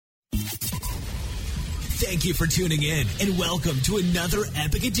Thank you for tuning in and welcome to another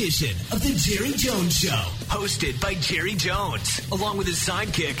epic edition of The Jerry Jones Show, hosted by Jerry Jones, along with his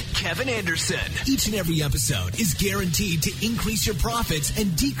sidekick, Kevin Anderson. Each and every episode is guaranteed to increase your profits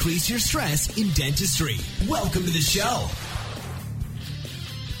and decrease your stress in dentistry. Welcome to the show.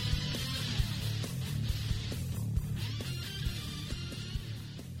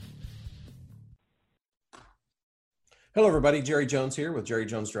 Hello, everybody. Jerry Jones here with Jerry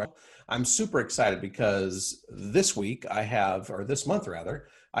Jones Direct. I'm super excited because this week this month rather,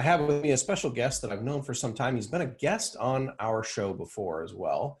 I have with me a special guest that I've known for some time. He's been a guest on our show before as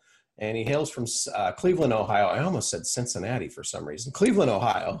well. And he hails from Cleveland, Ohio. I almost said Cincinnati for some reason. Cleveland,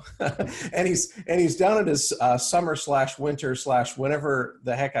 Ohio. and he's down at his summer/winter/whenever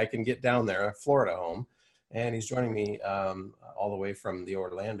the heck I can get down there, Florida home. And he's joining me all the way from the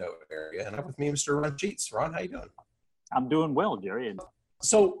Orlando area. And I'm with me, Mr. Ron Sheetz. Ron, how you doing? I'm doing well, Jerry.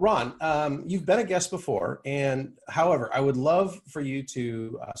 So, Ron, you've been a guest before, and however, I would love for you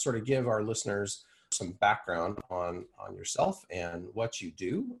to sort of give our listeners some background on yourself and what you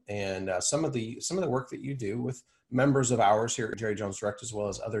do, and some of the work that you do with members of ours here at Jerry Jones Direct, as well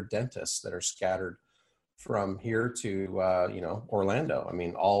as other dentists that are scattered from here to Orlando. I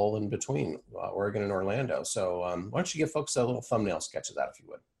mean, all in between Oregon and Orlando. So, why don't you give folks a little thumbnail sketch of that, if you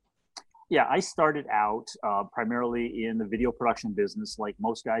would? Yeah, I started out primarily in the video production business, like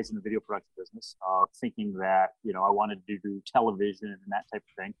most guys in the video production business, thinking that, I wanted to do television and that type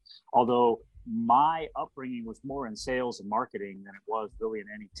of thing. Although my upbringing was more in sales and marketing than it was really in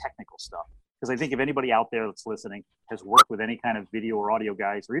any technical stuff. Because I think if anybody out there that's listening has worked with any kind of video or audio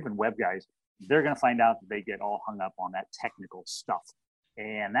guys or even web guys, they're going to find out that they get all hung up on that technical stuff.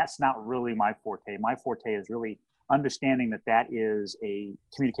 And that's not really my forte. My forte is really understanding that is a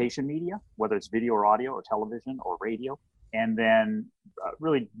communication media, whether it's video or audio or television or radio, and then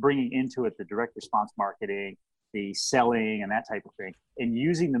really bringing into it the direct response marketing, the selling and that type of thing, and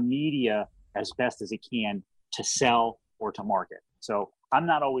using the media as best as it can to sell or to market. So I'm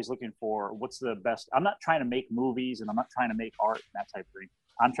not always looking for what's the best. I'm not trying to make movies and I'm not trying to make art and that type of thing.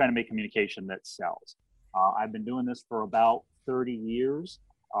 I'm trying to make communication that sells. I've been doing this for about 30 years.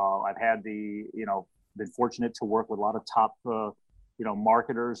 I've had been fortunate to work with a lot of top,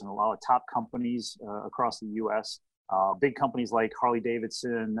 marketers and a lot of top companies across the U.S. Big companies like Harley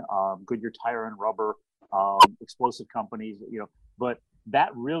Davidson, Goodyear Tire and Rubber, explosive companies, But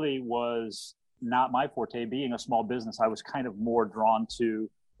that really was not my forte. Being a small business, I was kind of more drawn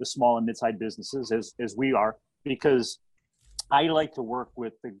to the small and mid-sized businesses as we are, because I like to work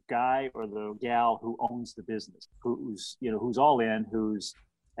with the guy or the gal who owns the business, who's all in, who's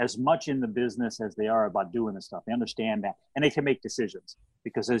as much in the business as they are about doing this stuff. They understand that, and they can make decisions,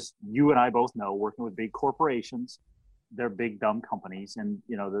 because as you and I both know, working with big corporations, they're big, dumb companies, and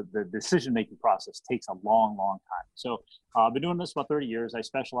the decision-making process takes a long, long time. So I've been doing this about 30 years. I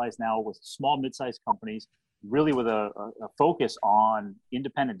specialize now with small, mid-sized companies, really with a focus on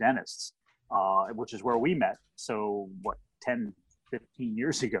independent dentists, which is where we met. So 10, 15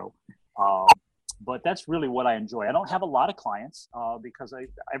 years ago. But that's really what I enjoy. I don't have a lot of clients because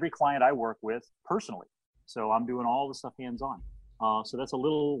every client I work with personally. So I'm doing all the stuff hands-on. So that's a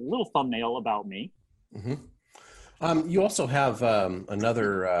little thumbnail about me. Mm-hmm. You also have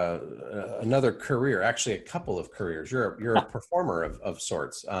another career, actually a couple of careers. You're a performer of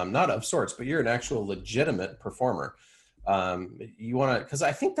sorts, not of sorts, but you're an actual legitimate performer. You want to, because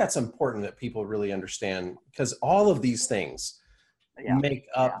I think that's important that people really understand, because all of these things make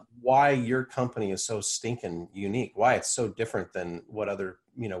up why your company is so stinking unique, why it's so different than what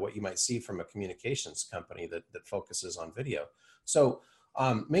you might see from a communications company that focuses on video. So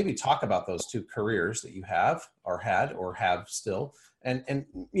maybe talk about those two careers that you have or had or have still, and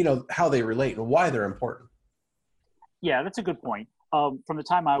how they relate and why they're important. Yeah, that's a good point. From the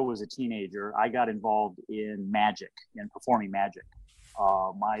time I was a teenager, I got involved in magic and performing magic.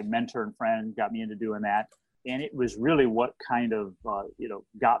 My mentor and friend got me into doing that. And it was really what kind of,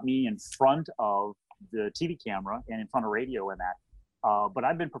 got me in front of the TV camera and in front of radio and that. But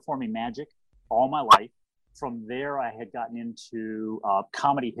I've been performing magic all my life. From there, I had gotten into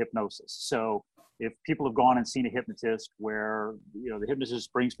comedy hypnosis. So if people have gone and seen a hypnotist where, the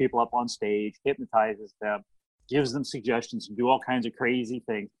hypnotist brings people up on stage, hypnotizes them, gives them suggestions, and do all kinds of crazy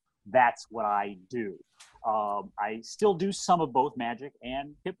things, that's what I do. I still do some of both magic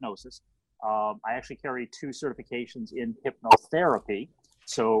and hypnosis. I actually carry 2 certifications in hypnotherapy.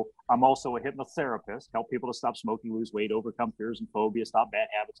 So I'm also a hypnotherapist, help people to stop smoking, lose weight, overcome fears and phobias, stop bad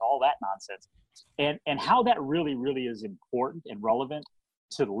habits, all that nonsense. And how that really, really is important and relevant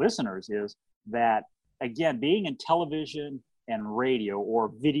to the listeners is that, again, being in television and radio or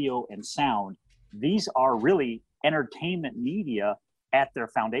video and sound, these are really entertainment media at their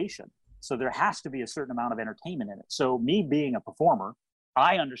foundation. So there has to be a certain amount of entertainment in it. So me being a performer,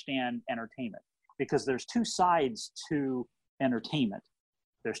 I understand entertainment because there's two sides to entertainment.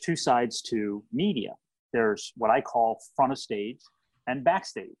 There's two sides to media. There's what I call front of stage and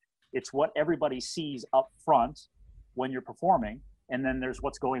backstage. It's what everybody sees up front when you're performing. And then there's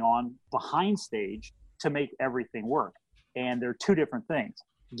what's going on behind stage to make everything work. And they're two different things.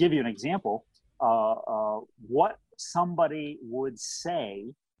 To give you an example, what somebody would say,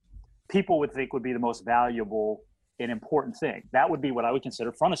 people would think would be the most valuable and important thing. That would be what I would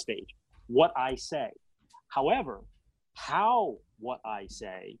consider front of stage, what I say. However, how what I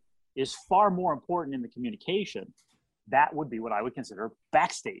say is far more important in the communication. That would be what I would consider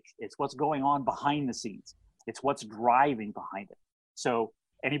backstage. It's what's going on behind the scenes. It's what's driving behind it. So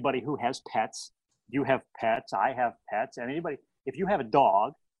anybody who has pets, you have pets, I have pets, and anybody, if you have a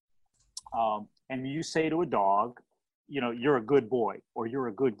dog, and you say to a dog, you know, you're a good boy or you're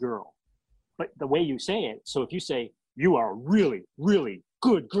a good girl, but the way you say it, so if you say, you are a really, really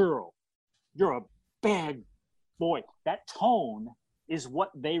good girl, you're a bad boy, that tone is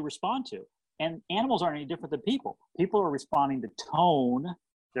what they respond to. And animals aren't any different than people. People are responding to tone,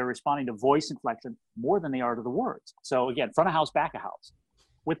 they're responding to voice inflection more than they are to the words. So again, front of house, back of house.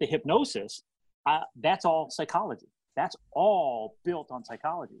 With the hypnosis, that's all psychology. That's all built on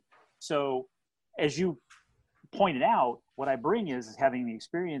psychology. So as you pointed out, what I bring is having the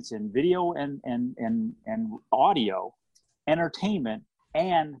experience in video and audio, entertainment,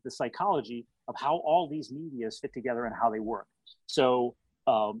 and the psychology of how all these medias fit together and how they work. So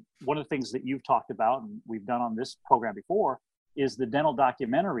one of the things that you've talked about and we've done on this program before is the dental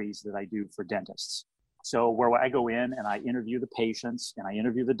documentaries that I do for dentists. So where I go in and I interview the patients and I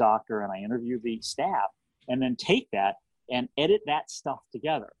interview the doctor and I interview the staff and then take that and edit that stuff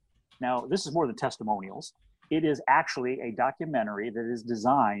together. Now, this is more than testimonials. It is actually a documentary that is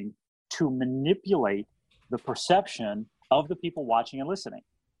designed to manipulate the perception of the people watching and listening.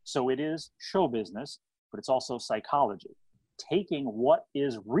 So it is show business, but it's also psychology. Taking what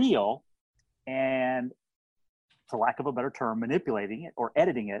is real and, for lack of a better term, manipulating it or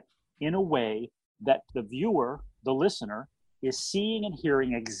editing it in a way that the viewer, the listener, is seeing and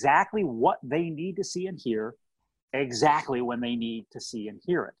hearing exactly what they need to see and hear, exactly when they need to see and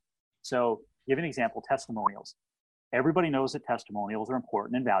hear it. So, give an example, testimonials. Everybody knows that testimonials are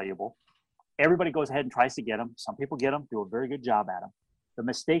important and valuable. Everybody goes ahead and tries to get them. Some people get them, do a very good job at them. The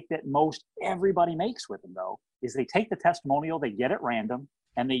mistake that most everybody makes with them, though, is they take the testimonial, they get it random,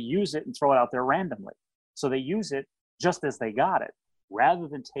 and they use it and throw it out there randomly. So they use it just as they got it, rather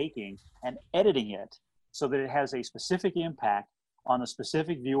than taking and editing it so that it has a specific impact on a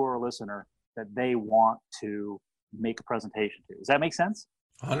specific viewer or listener that they want to make a presentation to. Does that make sense?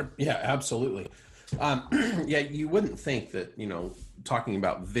 Yeah, absolutely. Yeah, you wouldn't think that, you know, talking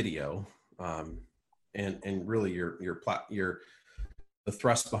about video and really the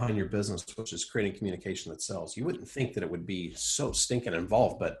thrust behind your business, which is creating communication that sells, you wouldn't think that it would be so stinking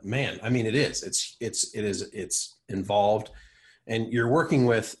involved, but man, I mean, it is. It's involved, and you're working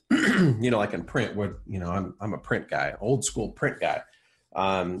with, you know, like in print, where, you know, I'm a print guy, old school print guy.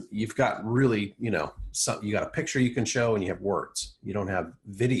 You've got really, you know, you got a picture you can show and you have words. You don't have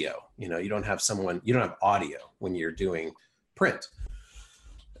video, you know, you don't have audio when you're doing print.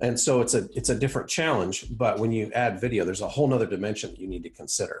 And so it's a different challenge, but when you add video, there's a whole nother dimension that you need to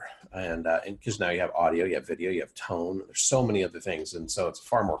consider. And because now you have audio, you have video, you have tone, there's so many other things. And so it's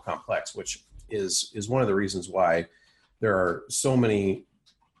far more complex, which is one of the reasons why there are so many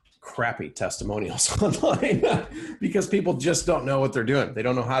crappy testimonials online, because people just don't know what they're doing. They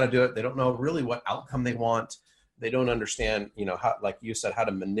don't know how to do it. They don't know really what outcome they want. They don't understand, you know, how, like you said, how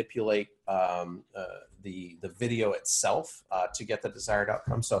to manipulate the video itself to get the desired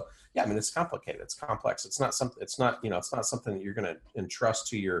outcome. So yeah, I mean, it's complicated. It's complex. It's not something that you're going to entrust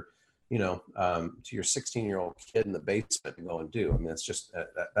to your, you know, to your 16-year-old kid in the basement to go and do. I mean, it's just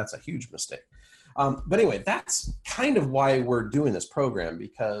that's a huge mistake. But anyway, that's kind of why we're doing this program,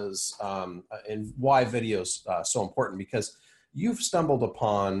 because and why video's so important, because you've stumbled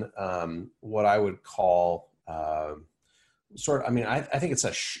upon what I would call sort of, I mean, I think it's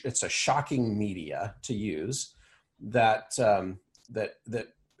a shocking media to use that that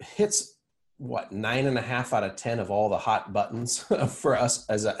hits what 9.5 out of 10 of all the hot buttons for us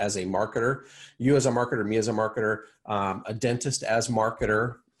as a marketer, you as a marketer, me as a marketer, a dentist as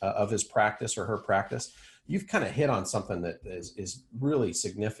marketer of his practice or her practice. You've kind of hit on something that is really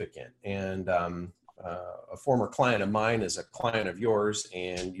significant. And a former client of mine is a client of yours,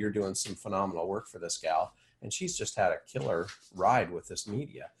 and you're doing some phenomenal work for this gal. and she's just had a killer ride with this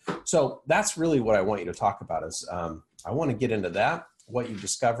media. So that's really what I want you to talk about is I want to get into that, what you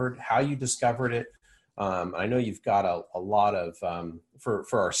discovered, how you discovered it. I know you've got a lot of, for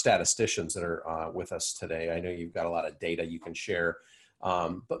our statisticians that are with us today, I know you've got a lot of data you can share.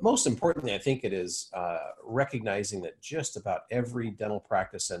 But most importantly, I think it is recognizing that just about every dental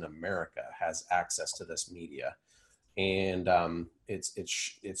practice in America has access to this media. And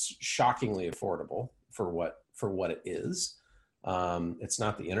it's shockingly affordable for what it is. It's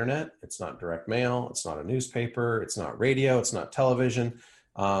not the internet, it's not direct mail, it's not a newspaper, it's not radio, it's not television.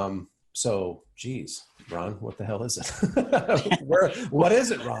 So, geez, Ron, what the hell is it? What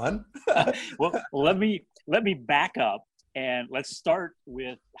is it, Ron? Well, let me back up and let's start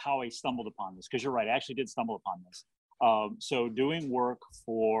with how I stumbled upon this, because you're right, I actually did stumble upon this. So doing work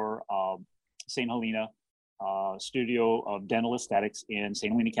for St. Helena Studio of Dental Aesthetics in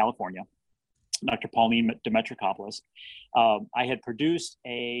St. Helena, California, Dr. Pauline Demetrikopoulos, I had produced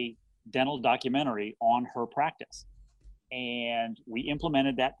a dental documentary on her practice. And we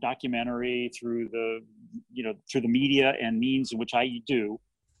implemented that documentary through the media and means in which I do.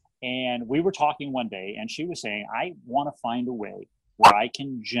 And we were talking one day, and she was saying, I want to find a way where I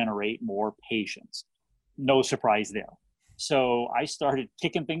can generate more patients. No surprise there. So I started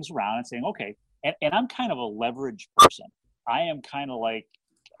kicking things around and saying, okay, and I'm kind of a leverage person. I am kind of like,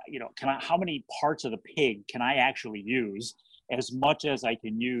 how many parts of the pig can I actually use? As much as I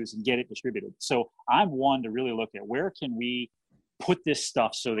can use and get it distributed. So I'm one to really look at where can we put this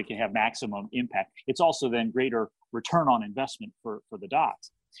stuff so they can have maximum impact. It's also then greater return on investment for the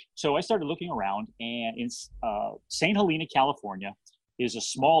docs. So I started looking around, and in St. Helena, California is a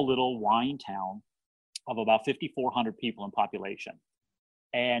small little wine town of about 5,400 people in population.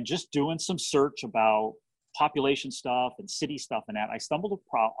 And just doing some search about population stuff and city stuff and that, I stumbled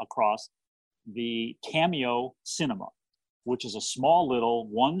across the Cameo Cinema, which is a small little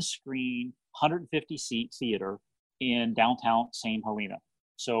one-screen, 150-seat theater in downtown St. Helena.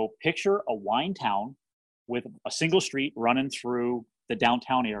 So picture a wine town with a single street running through the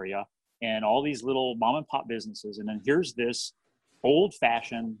downtown area and all these little mom-and-pop businesses. And then here's this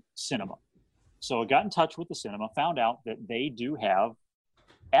old-fashioned cinema. So I got in touch with the cinema, found out that they do have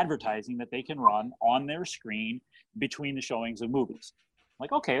advertising that they can run on their screen between the showings of movies. I'm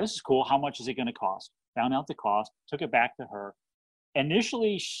like, okay, this is cool. How much is it going to cost? Found out the cost, took it back to her.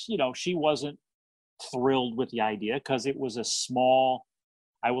 Initially, she wasn't thrilled with the idea because it was a small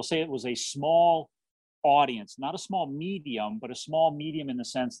audience, not a small medium, but a small medium in the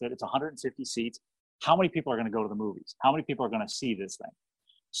sense that it's 150 seats. How many people are going to go to the movies? How many people are going to see this thing?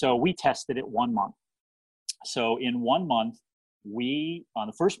 So we tested it 1 month. So in 1 month, on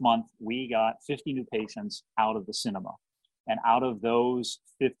the first month, we got 50 new patients out of the cinema. And out of those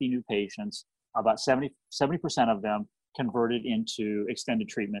 50 new patients, about 70% of them converted into extended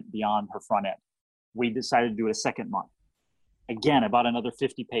treatment beyond her front end. We decided to do it a second month. Again, about another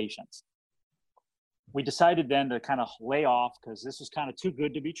 50 patients. We decided then to kind of lay off because this was kind of too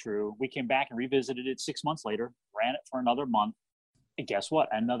good to be true. We came back and revisited it 6 months later, ran it for another month. And guess what?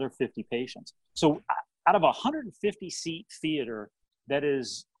 Another 50 patients. So out of a 150-seat theater that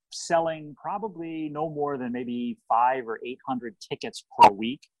is selling probably no more than maybe 500 or 800 tickets per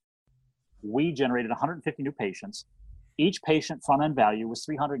week, we generated 150 new patients. Each patient front-end value was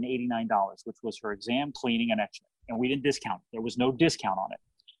 $389, which was her exam, cleaning, and x-ray. And we didn't discount. There was no discount on it.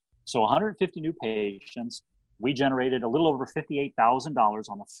 So 150 new patients, we generated a little over $58,000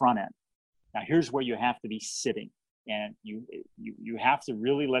 on the front end. Now, here's where you have to be sitting, and you have to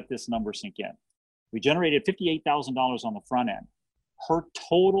really let this number sink in. We generated $58,000 on the front end. Her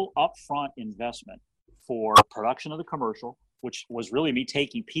total upfront investment for production of the commercial, which was really me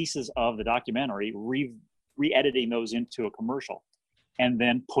taking pieces of the documentary, re-editing those into a commercial, and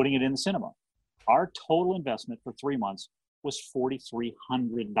then putting it in the cinema. Our total investment for 3 months was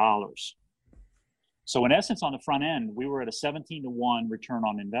 $4,300. So in essence, on the front end, we were at a 17-to-1 return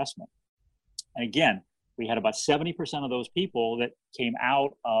on investment. And again, we had about 70% of those people that came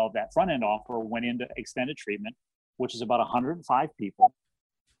out of that front end offer went into extended treatment, which is about 105 people.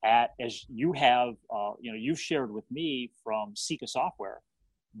 As you have, you've shared with me from Sika Software,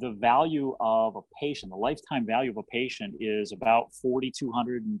 the value of a patient, the lifetime value of a patient is about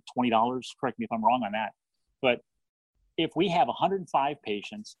 $4,220. Correct me if I'm wrong on that. But if we have 105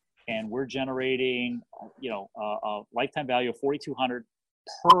 patients and we're generating, a lifetime value of $4,200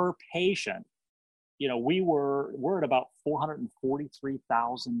 per patient, we're at about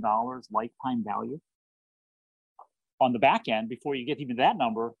 $443,000 lifetime value. On the back end, before you get even that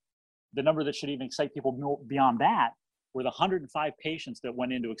number, the number that should even excite people beyond that were the 105 patients that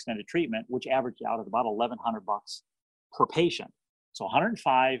went into extended treatment, which averaged out at about $1,100 per patient. So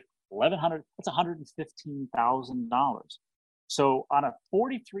 105, 1,100, that's $115,000. So on a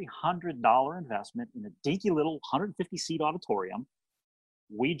 $4,300 investment in a dinky little 150-seat auditorium,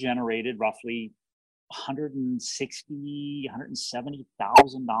 we generated roughly $160,000,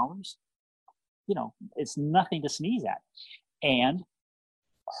 $170,000. You know, it's nothing to sneeze at. And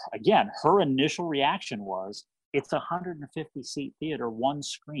again, her initial reaction was, it's a 150-seat theater, one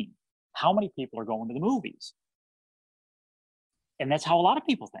screen. How many people are going to the movies? And that's how a lot of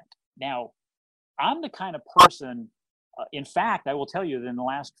people think. Now, I'm the kind of person, in fact, I will tell you that in the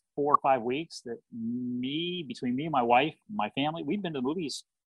last 4 or 5 weeks that between me and my wife, my family, we've been to the movies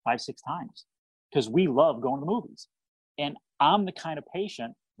 5, 6 times because we love going to the movies. And I'm the kind of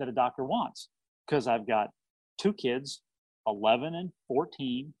patient that a doctor wants because I've got 2 kids, 11 and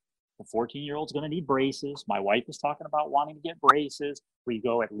 14. The 14-year-old's going to need braces. My wife is talking about wanting to get braces. We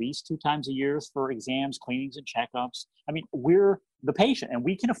go at least 2 times a year for exams, cleanings, and checkups. I mean, we're the patient and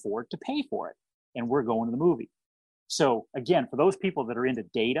we can afford to pay for it. And we're going to the movie. So again, for those people that are into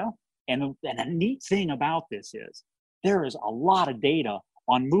data, and a neat thing about this is there is a lot of data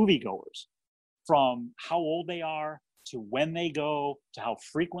on moviegoers, from how old they are to when they go to how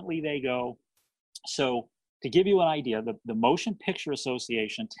frequently they go. So to give you an idea, the Motion Picture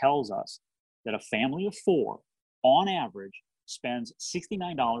Association tells us that a family of 4, on average, spends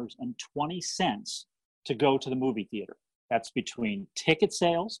 $69.20 to go to the movie theater. That's between ticket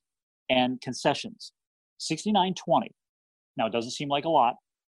sales and concessions. $69.20. Now, it doesn't seem like a lot,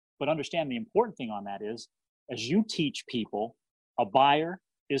 but understand the important thing on that is, as you teach people, a buyer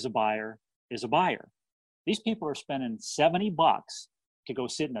is a buyer is a buyer. These people are spending $70 to go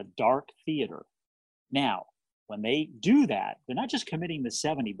sit in a dark theater. Now, when they do that, they're not just committing the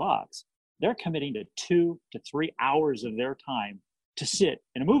 $70, they're committing to 2 to 3 hours of their time to sit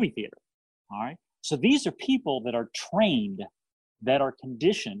in a movie theater. All right. So these are people that are trained, that are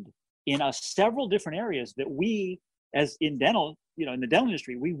conditioned in several different areas that we, as in dental, in the dental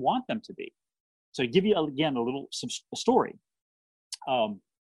industry, we want them to be. So to give you again a story.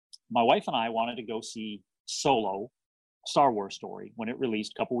 My wife and I wanted to go see Solo, Star Wars story, when it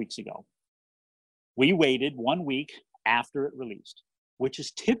released a couple weeks ago. We waited 1 week after it released, which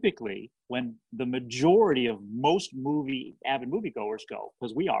is typically when the majority of most avid moviegoers go,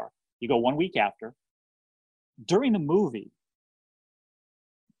 because we are. You go 1 week after. During the movie,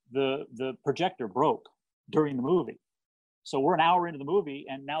 the projector broke during the movie. So we're an hour into the movie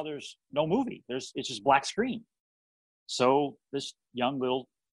and now there's no movie. It's just black screen. So this young little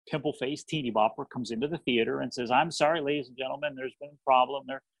pimple-faced teeny bopper comes into the theater and says, "I'm sorry, ladies and gentlemen, there's been a problem.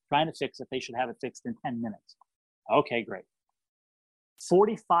 They're trying to fix it. They should have it fixed in 10 minutes. Okay, great.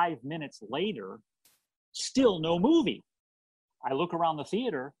 45 minutes later, still no movie. I look around the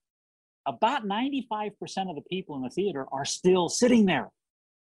theater, about 95% of the people in the theater are still sitting there.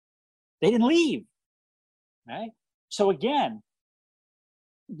 They didn't leave, right? So again,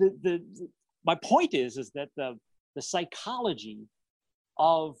 my point is that the psychology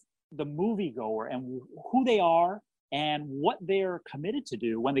of the moviegoer and who they are and what they're committed to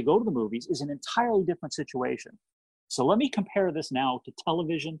do when they go to the movies is an entirely different situation. So let me compare this now to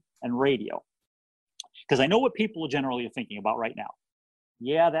television and radio, because I know what people generally are thinking about right now.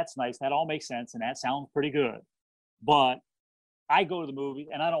 Yeah, that's nice. That all makes sense. And that sounds pretty good. But I go to the movie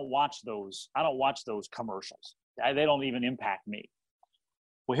and I don't watch those commercials. They don't even impact me.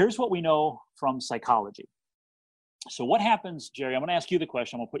 Well, here's what we know from psychology. So what happens, Jerry, I'm going to ask you the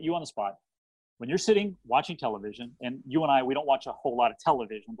question. I'm going to put you on the spot. When you're sitting watching television, and you and I, we don't watch a whole lot of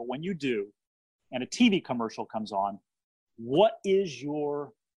television, but when you do, and a TV commercial comes on, what is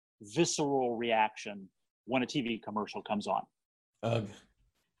your visceral reaction when a TV commercial comes on?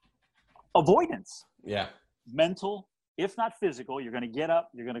 Avoidance. Yeah. Mental, if not physical. You're going to get up,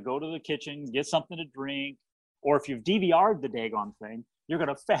 you're going to go to the kitchen, get something to drink, or if you've DVR'd the daggone thing, you're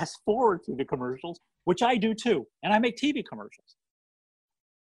going to fast forward through the commercials, which I do too. And I make TV commercials.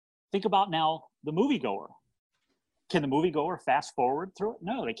 Think about now the moviegoer. Can the moviegoer fast forward through it?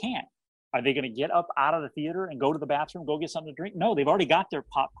 No, they can't. Are they going to get up out of the theater and go to the bathroom, go get something to drink? No, they've already got their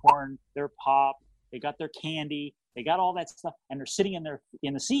popcorn, their pop, they got their candy, they got all that stuff, and they're sitting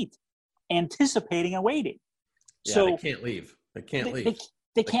in the seat, anticipating and waiting. Yeah, so they can't leave. They can't leave.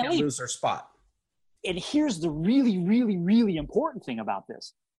 They can't leave. Lose their spot. And here's the really, really, really important thing about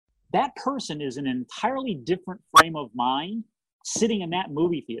this. That person is in an entirely different frame of mind sitting in that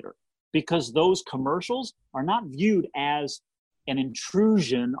movie theater, because those commercials are not viewed as an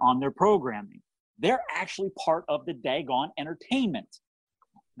intrusion on their programming. They're actually part of the daggone entertainment.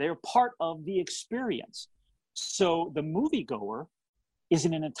 They're part of the experience. So the moviegoer is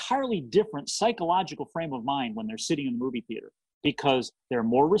in an entirely different psychological frame of mind when they're sitting in the movie theater, because they're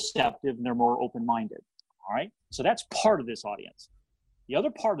more receptive and they're more open-minded. All right. So that's part of this audience. The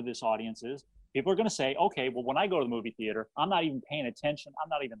other part of this audience is people are going to say, okay, well, when I go to the movie theater, I'm not even paying attention. I'm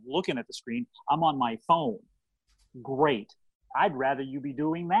not even looking at the screen. I'm on my phone. Great. I'd rather you be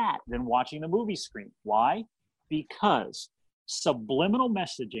doing that than watching the movie screen. Why? Because subliminal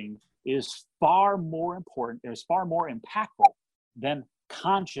messaging is far more important, is far more impactful than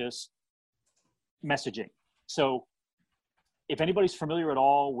conscious messaging. So if anybody's familiar at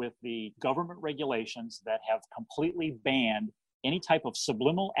all with the government regulations that have completely banned any type of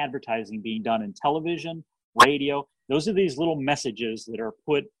subliminal advertising being done in television, radio, those are these little messages that are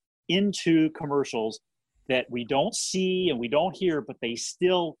put into commercials that we don't see and we don't hear, but they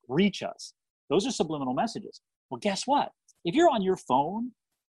still reach us. Those are subliminal messages. Well, guess what? If you're on your phone,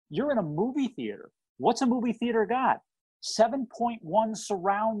 you're in a movie theater. What's a movie theater got? 7.1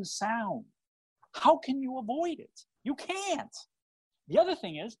 surround sound. How can you avoid it? You can't. The other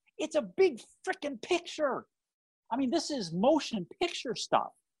thing is, it's a big freaking picture. I mean, this is motion picture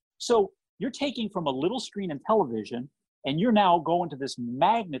stuff. So you're taking from a little screen in television, and you're now going to this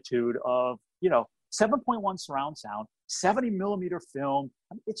magnitude of, 7.1 surround sound, 70 millimeter film.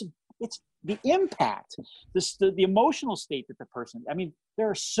 I mean, it's the impact, the emotional state that the person, I mean, there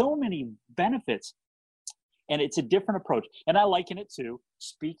are so many benefits, and it's a different approach. And I liken it to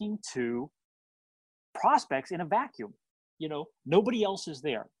speaking to prospects in a vacuum. Nobody else is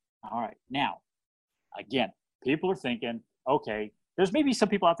there. All right. Now, again, people are thinking, okay, there's maybe some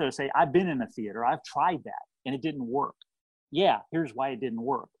people out there that say, I've been in a theater, I've tried that, and it didn't work. Yeah, here's why it didn't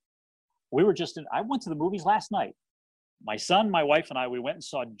work. I went to the movies last night. My son, my wife, and I, we went and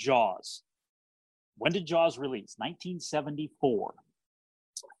saw Jaws. When did Jaws release? 1974.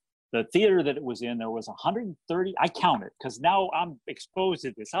 The theater that it was in, there was 130, I counted, because now I'm exposed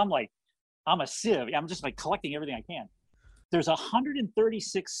to this. I'm a sieve. I'm just like collecting everything I can. There's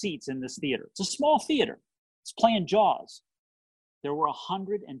 136 seats in this theater. It's a small theater. It's playing Jaws. There were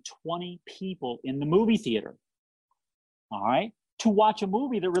 120 people in the movie theater. All right. To watch a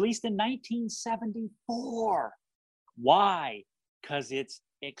movie that released in 1974. Why? Because it's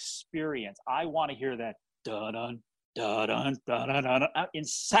experience. I want to hear that dun-dun, dun-dun, dun-dun, dun-dun, in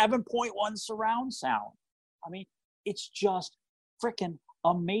 7.1 surround sound. I mean, it's just freaking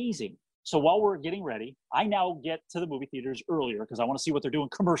amazing. So while we're getting ready, I now get to the movie theaters earlier because I want to see what they're doing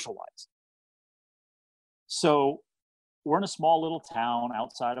commercial-wise. So we're in a small little town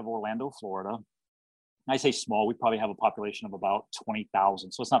outside of Orlando, Florida. I say small, we probably have a population of about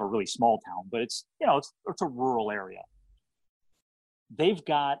 20,000. So it's not a really small town, but it's a rural area. They've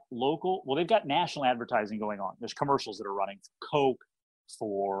got national advertising going on. There's commercials that are running for Coke,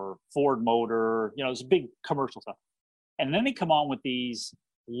 for Ford Motor, there's big commercial stuff. And then they come on with these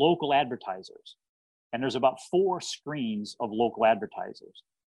local advertisers. And there's about 4 screens of local advertisers.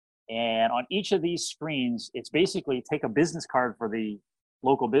 And on each of these screens, it's basically take a business card for the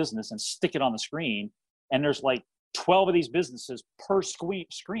local business and stick it on the screen. And there's like 12 of these businesses per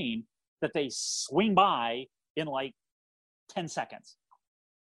screen that they swing by in like 10 seconds.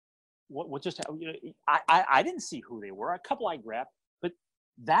 What just, I didn't see who they were. A couple I grabbed, but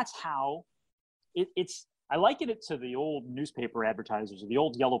that's how it's, I liken it to the old newspaper advertisers or the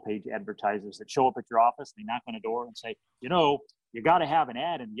old yellow page advertisers that show up at your office. They knock on the door and say, you got to have an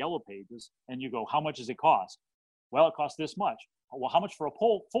ad in yellow pages. And you go, how much does it cost? Well, it costs this much. Well, how much for a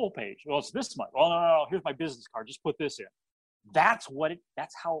full page? Well, it's this much. Well, no, here's my business card. Just put this in. That's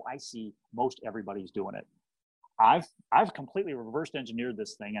how I see most everybody's doing it. I've completely reversed engineered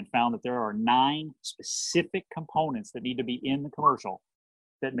this thing and found that there are 9 specific components that need to be in the commercial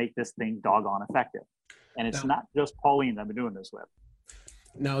that make this thing doggone effective. And it's not just Pauline that I've been doing this with.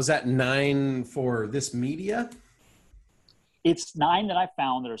 Now, is that 9 for this media? It's 9 that I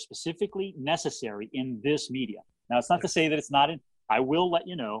found that are specifically necessary in this media. Now, it's not to say that it's not in, I will let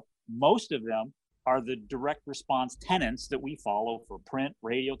you know, most of them are the direct response tenets that we follow for print,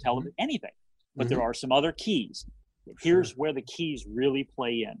 radio, television, anything. But there are some other keys. Here's where the keys really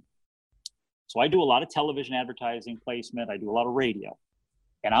play in. So I do a lot of television advertising placement. I do a lot of radio.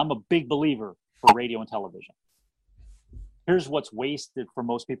 And I'm a big believer for radio and television. Here's what's wasted for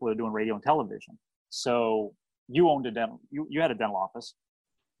most people that are doing radio and television. So you owned a dental, you had a dental office.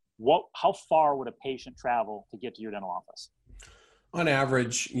 How far would a patient travel to get to your dental office? On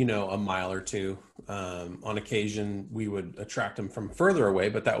average, a mile or 2. On occasion, we would attract them from further away,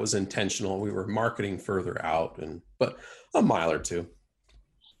 but that was intentional. We were marketing further out, but a mile or 2.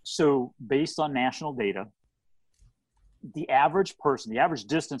 So based on national data, the average person, the average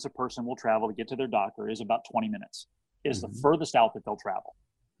distance a person will travel to get to their doctor is about 20 minutes, is the furthest out that they'll travel.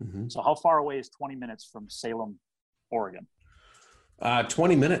 So how far away is 20 minutes from Salem, Oregon?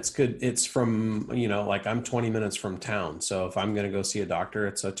 20 minutes it's from, like I'm 20 minutes from town. So if I'm going to go see a doctor,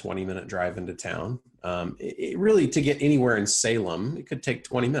 it's a 20-minute drive into town. It really, to get anywhere in Salem, it could take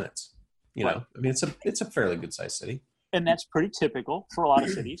 20 minutes. Right. I mean, it's a fairly good sized city. And that's pretty typical for a lot of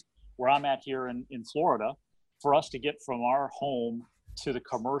cities. Where I'm at here in Florida, for us to get from our home to the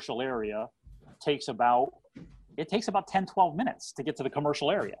commercial area takes about 10, 12 minutes to get to the commercial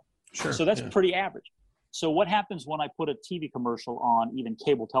area. Sure. So that's pretty average. So what happens when I put a TV commercial on even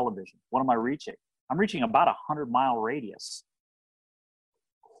cable television? What am I reaching? I'm reaching about 100-mile radius.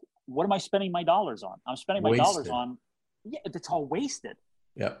 What am I spending my dollars on? I'm spending my dollars on, it's all wasted.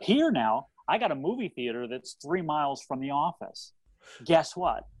 Yeah. Here now, I got a movie theater that's 3 miles from the office. Guess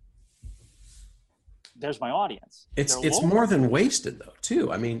what? There's my audience. It's more than wasted though,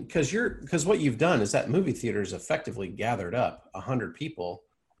 too. I mean, because what you've done is that movie theater's effectively gathered up 100 people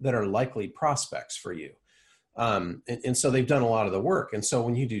that are likely prospects for you. And so they've done a lot of the work. And so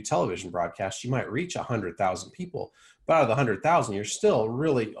when you do television broadcasts, you might reach 100,000 people, but out of the 100,000, you're still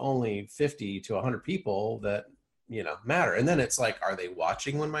really only 50 to 100 people that, matter. And then it's like, are they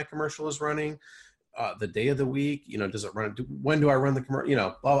watching when my commercial is running? The day of the week, does it run? When do I run the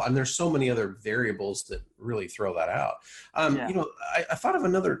commercial? And there's so many other variables that really throw that out. I thought of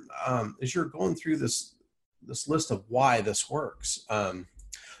another, as you're going through this list of why this works.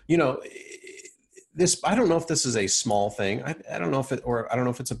 This, I don't know if this is a small thing. I don't know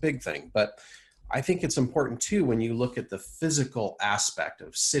if it's a big thing, but I think it's important too, when you look at the physical aspect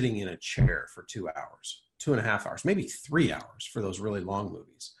of sitting in a chair for 2 hours, 2.5 hours, maybe 3 hours for those really long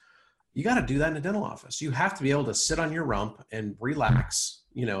movies. You got to do that in a dental office. You have to be able to sit on your rump and relax,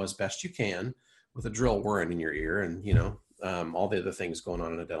 as best you can with a drill whirring in your ear and, all the other things going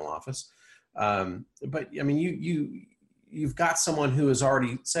on in a dental office. But I mean, you've got someone who has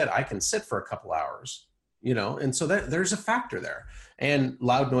already said, I can sit for a couple hours, and so there's a factor there. And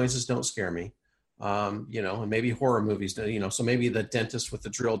loud noises don't scare me, and maybe horror movies, so maybe the dentist with the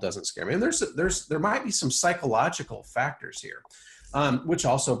drill doesn't scare me. And there might be some psychological factors here. Which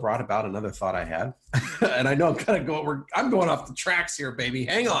also brought about another thought I had, and I know I'm going off the tracks here, baby.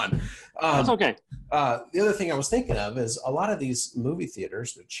 Hang on. That's okay. The other thing I was thinking of is a lot of these movie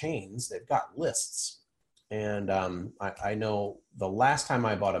theaters, the chains, they've got lists, and I know the last time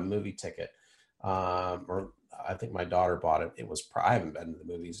I bought a movie ticket, or I think my daughter bought it. I haven't been to the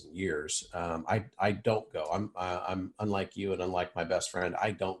movies in years. I don't go. I'm unlike you and unlike my best friend.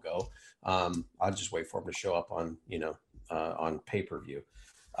 I don't go. I'll just wait for them to show up on on pay-per-view.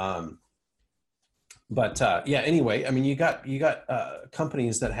 Anyway, I mean, you got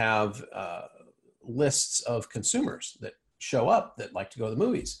companies that have lists of consumers that show up that like to go to the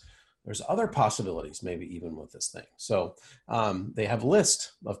movies. There's other possibilities, maybe even with this thing. So they have a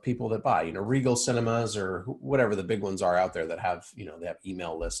list of people that buy, Regal Cinemas or whatever the big ones are out there that have, they have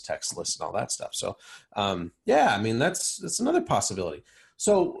email lists, text lists, and all that stuff. So I mean, that's another possibility.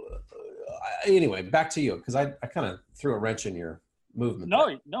 So anyway, back to you, because I kind of threw a wrench in your movement.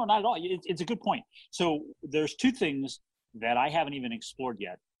 No, not at all. It's a good point. So there's two things that I haven't even explored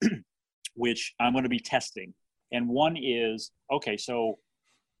yet, which I'm going to be testing. And one is, okay, so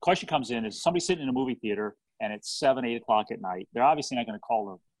question comes in is somebody sitting in a movie theater and it's 7, 8 o'clock at night. They're obviously not going to call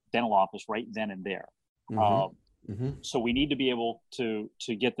the dental office right then and there. So we need to be able to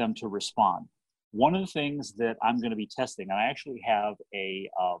get them to respond. One of the things that I'm going to be testing, and I actually have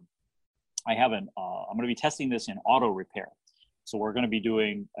I'm going to be testing this in auto repair. So we're going to be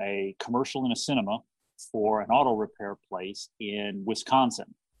doing a commercial in a cinema for an auto repair place in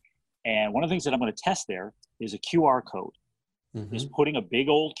Wisconsin. And one of the things that I'm going to test there is a QR code. Is putting a big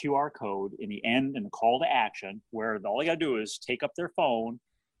old QR code in the end and the call to action, where all they got to do is take up their phone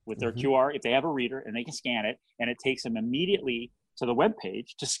with their QR, if they have a reader, and they can scan it, and it takes them immediately to the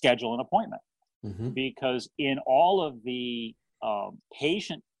webpage to schedule an appointment. Because in all of the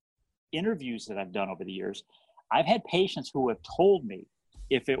patient interviews that I've done over the years, I've had patients who have told me,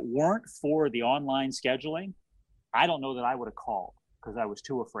 if it weren't for the online scheduling, I don't know that I would have called because I was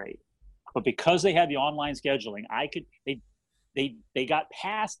too afraid. But because they had the online scheduling, they got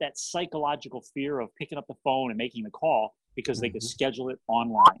past that psychological fear of picking up the phone and making the call because they could schedule it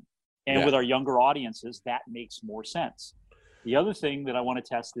online. And with our younger audiences, that makes more sense. The other thing that I want to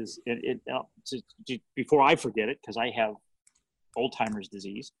test is, before I forget it, because I have old-timers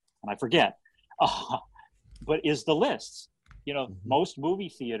disease and I forget, but is the lists. Most movie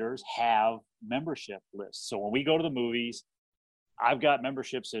theaters have membership lists. So when we go to the movies, I've got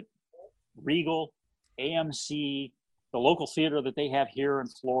memberships at Regal, AMC, the local theater that they have here in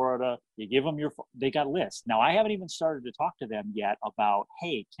Florida. You give them they got lists. Now, I haven't even started to talk to them yet about,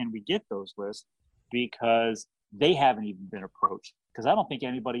 hey, can we get those lists? Because they haven't even been approached. Because I don't think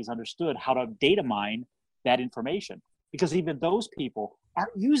anybody's understood how to data mine that information. Because even those people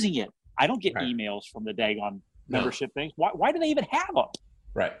aren't using it. I don't get emails from the daggone membership things. Why do they even have them?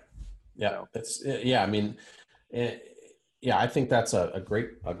 Right. Yeah. I mean, I think that's a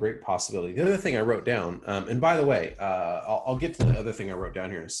great possibility. The other thing I wrote down, and by the way, I'll get to the other thing I wrote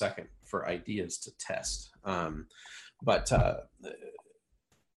down here in a second for ideas to test. But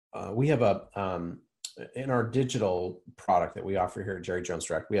we have in our digital product that we offer here at Jerry Jones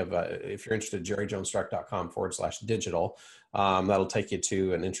Direct, we have if you're interested, jerryjonesdirect.com/digital. That'll take you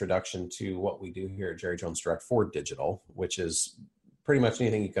to an introduction to what we do here at Jerry Jones Direct for digital, which is pretty much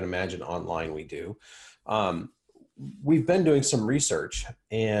anything you can imagine online we do. We've been doing some research,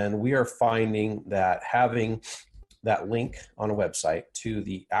 and we are finding that having that link on a website to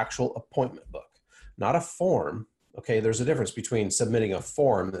the actual appointment book, not a form. Okay, there's a difference between submitting a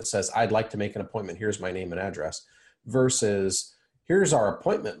form that says, I'd like to make an appointment, here's my name and address, versus here's our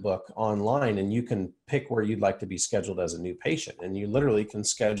appointment book online, and you can pick where you'd like to be scheduled as a new patient. And you literally can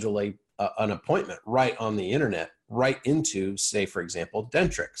schedule an appointment right on the internet, right into, say, for example,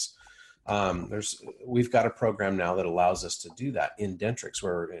 Dentrix. We've got a program now that allows us to do that in Dentrix,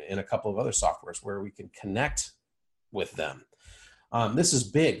 where in a couple of other softwares where we can connect with them. This is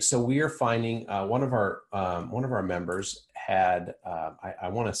big. So we are finding one of our members had, I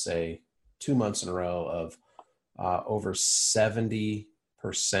want to say 2 months in a row of over 70%.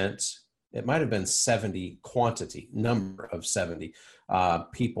 It might have been 70 number of 70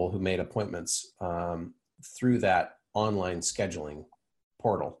 people who made appointments through that online scheduling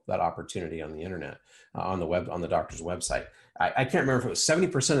portal, that opportunity on the internet, on the doctor's website. I can't remember if it was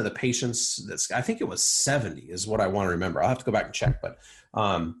 70% of the patients. I think it was 70 is what I want to remember. I'll have to go back and check, but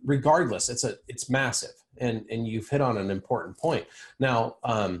regardless, it's massive. And you've hit on an important point. Now,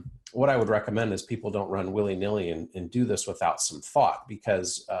 what I would recommend is people don't run willy-nilly and do this without some thought,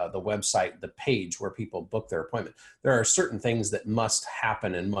 because the website, the page where people book their appointment, there are certain things that must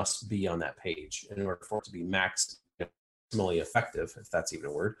happen and must be on that page in order for it to be maximally effective, if that's even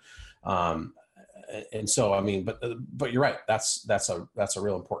a word. And so, I mean, but you're right. That's a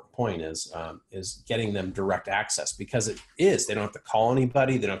real important point is getting them direct access, because they don't have to call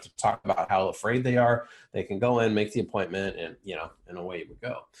anybody. They don't have to talk about how afraid they are. They can go in, make the appointment, and away you would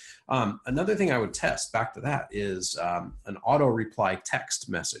go. Another thing I would test back to that is an auto reply text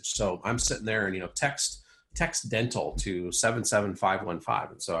message. So I'm sitting there and, text dental to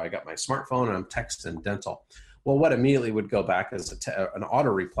 77515. And so I got my smartphone and I'm texting dental. Well, what immediately would go back is an auto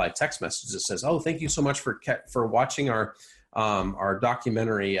reply text message that says, "Oh, thank you so much for watching our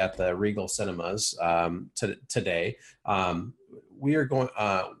documentary at the Regal Cinemas today.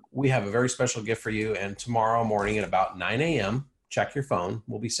 We have a very special gift for you, and tomorrow morning at about 9 a.m., check your phone.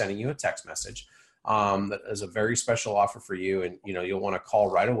 We'll be sending you a text message that is a very special offer for you, and you'll want to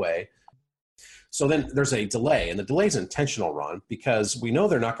call right away." So then there's a delay, and the delay is intentional, Ron, because we know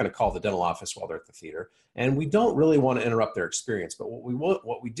they're not going to call the dental office while they're at the theater, and we don't really want to interrupt their experience. But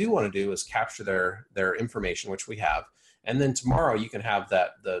what we do want to do is capture their information, which we have, and then tomorrow you can have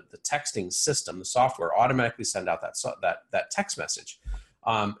the texting system, the software, automatically send out that text message,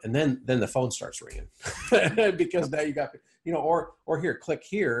 and then the phone starts ringing because now you got or here, click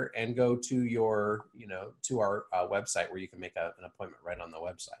here and go to your to our website where you can make an appointment right on the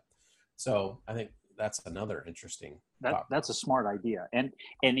website. So I think that's another interesting topic. That's a smart idea. And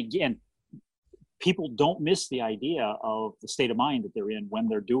again, people don't miss the idea of the state of mind that they're in when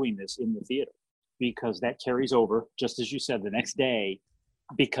they're doing this in the theater, because that carries over, just as you said, the next day,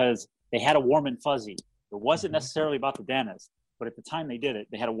 because they had a warm and fuzzy. It wasn't necessarily about the dentist, but at the time they did it,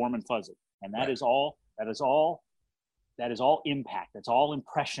 they had a warm and fuzzy. And that is all impact. That's all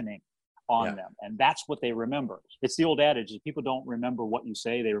impressioning on them. And that's what they remember. It's the old adage, people don't remember what you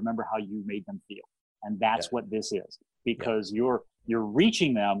say, they remember how you made them feel. And that's what this is, because you're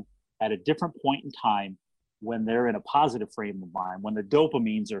reaching them at a different point in time when they're in a positive frame of mind, when the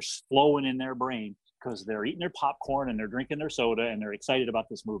dopamines are flowing in their brain because they're eating their popcorn and they're drinking their soda and they're excited about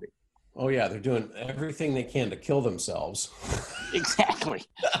this movie. Oh yeah, they're doing everything they can to kill themselves. Exactly.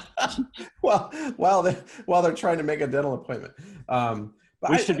 while they're trying to make a dental appointment.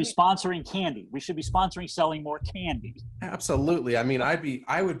 We should be sponsoring candy. We should be selling more candy. Absolutely. I mean,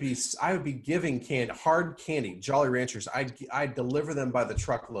 I would be giving hard candy, Jolly Ranchers. I'd deliver them by the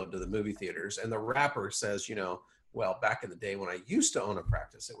truckload to the movie theaters. And the wrapper says, well, back in the day when I used to own a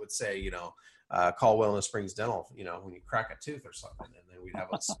practice, it would say, call Wellness Springs Dental, when you crack a tooth or something. And then we'd have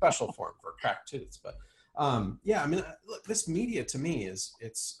a special form for cracked tooths. But Yeah, I mean, look, this media to me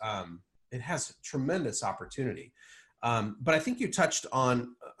it has tremendous opportunity. But I think you touched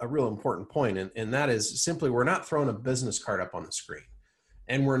on a real important point, and that is simply we're not throwing a business card up on the screen,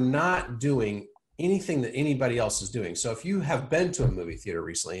 and we're not doing anything that anybody else is doing. So if you have been to a movie theater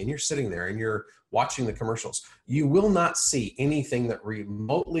recently and you're sitting there and you're watching the commercials, you will not see anything that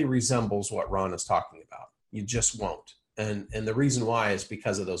remotely resembles what Ron is talking about. You just won't. And the reason why is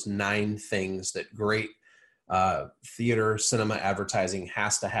because of those 9 things that great theater, cinema advertising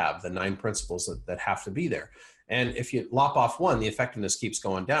has to have, the 9 principles that have to be there. And if you lop off one, the effectiveness keeps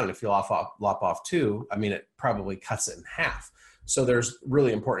going down. And if you lop off 2, I mean, it probably cuts it in half. So there's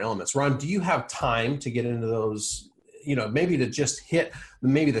really important elements. Ron, do you have time to get into those, maybe to just hit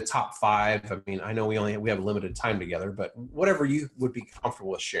maybe the top 5? I mean, I know we have limited time together, but whatever you would be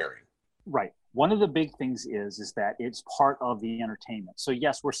comfortable with sharing. Right. One of the big things is that it's part of the entertainment. So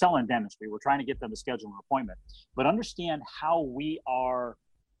yes, we're selling dentistry. We're trying to get them to schedule an appointment, but understand how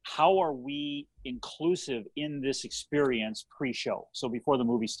are we inclusive in this experience pre-show? So before the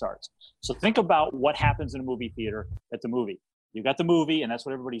movie starts. So think about what happens in a movie theater at the movie. You got the movie, and that's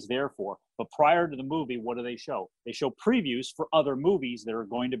what everybody's there for. But prior to the movie, what do they show? They show previews for other movies that are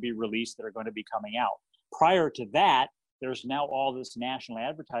going to be released, that are going to be coming out. Prior to that, there's now all this national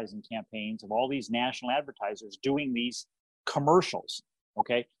advertising campaigns of all these national advertisers doing these commercials,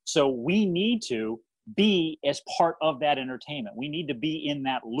 okay? So we need to be as part of that entertainment. We need to be in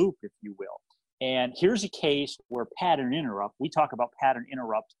that loop, if you will. And here's a case where pattern interrupt, we talk about pattern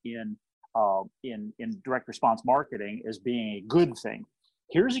interrupt in direct response marketing as being a good thing.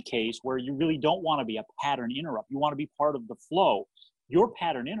 Here's a case where you really don't want to be a pattern interrupt. You want to be part of the flow. Your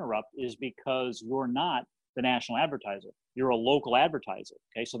pattern interrupt is because you're not the national advertiser. You're a local advertiser.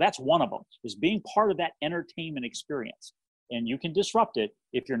 Okay, so that's one of them, is being part of that entertainment experience. And you can disrupt it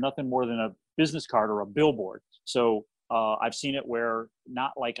if you're nothing more than a business card or a billboard. So I've seen it where,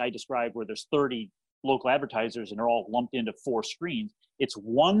 not like I described, where there's 30 local advertisers and they're all lumped into 4 screens. It's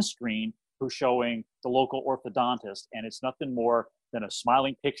one screen who's showing the local orthodontist, and it's nothing more than a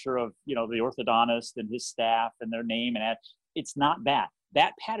smiling picture of, the orthodontist and his staff and their name. And it's not that.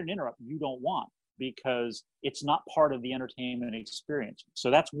 That pattern interrupt you don't want, because it's not part of the entertainment experience. So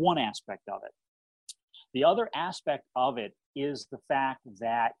that's one aspect of it. The other aspect of it is the fact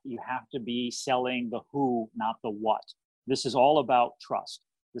that you have to be selling the who, not the what. This is all about trust.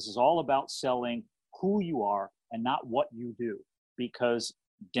 This is all about selling who you are and not what you do, because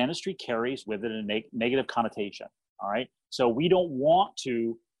dentistry carries with it a negative connotation. All right. So we don't want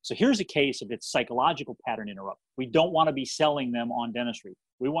to. So here's a case of its psychological pattern interrupt. We don't want to be selling them on dentistry.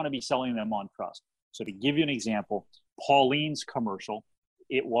 We want to be selling them on trust. So to give you an example, Pauline's commercial,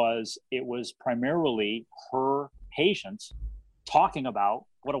 it was primarily her patients talking about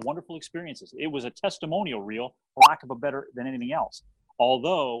what a wonderful experience is. It was a testimonial reel, for lack of a better than anything else.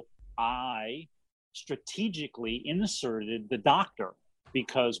 Although I strategically inserted the doctor,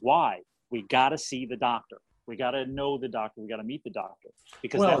 because why? We got to see the doctor. We got to know the doctor. We got to meet the doctor,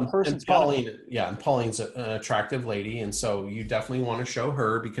 because that person's and Pauline's an attractive lady. And so you definitely want to show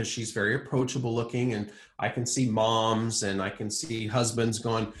her, because she's very approachable looking. And I can see moms and I can see husbands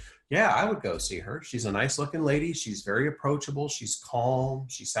going, yeah, I would go see her. She's a nice looking lady. She's very approachable. She's calm.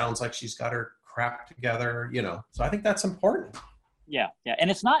 She sounds like she's got her crap together, so I think that's important. Yeah. And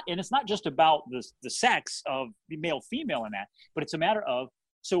it's not just about the sex of the male, female in that, but it's a matter of,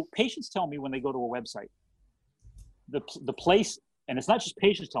 so patients tell me when they go to a website, the place, and it's not just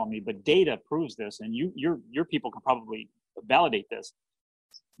patients telling me, but data proves this, and your people can probably validate this.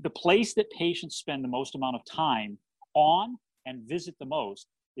 The place that patients spend the most amount of time on and visit the most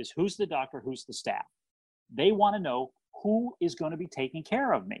is who's the doctor, who's the staff. They want to know who is going to be taking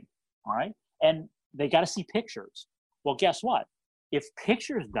care of me. All right. And they got to see pictures. Well, guess what? If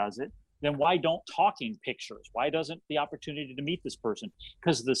pictures does it, then why don't talking pictures? Why doesn't the opportunity to meet this person?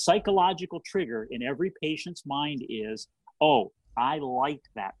 Because the psychological trigger in every patient's mind is, oh, I like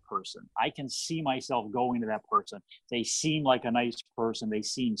that person. I can see myself going to that person. They seem like a nice person. They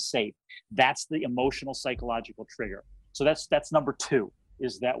seem safe. That's the emotional psychological trigger. So that's number 2,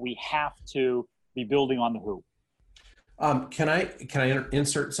 is that we have to be building on the who. Can I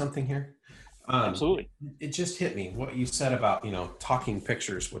insert something here? Absolutely. It just hit me what you said about, talking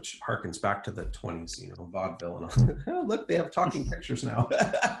pictures, which harkens back to the 20s, vaudeville and all. Look, they have talking pictures now.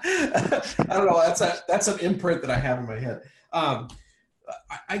 I don't know. That's an imprint that I have in my head.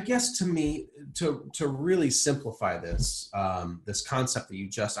 I guess to me, to really simplify this, this concept that you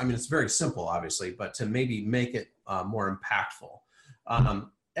it's very simple, obviously, but to maybe make it more impactful.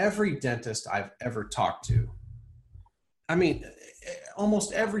 Every dentist I've ever talked to, I mean,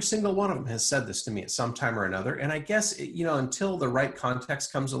 almost every single one of them has said this to me at some time or another. And I guess, until the right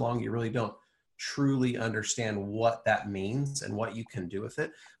context comes along, you really don't truly understand what that means and what you can do with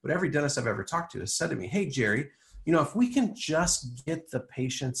it. But every dentist I've ever talked to has said to me, hey, Jerry, if we can just get the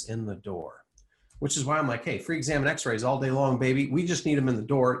patients in the door, which is why I'm like, hey, free exam and x-rays all day long, baby. We just need them in the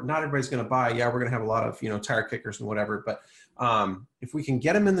door. Not everybody's going to buy. Yeah, we're going to have a lot of, tire kickers and whatever. But if we can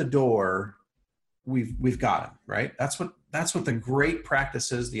get them in the door, we've got them, right? That's what the great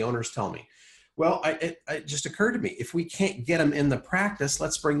practice is, the owners tell me. Well, it just occurred to me, if we can't get them in the practice,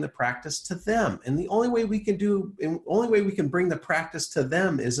 let's bring the practice to them. And the only way we can bring the practice to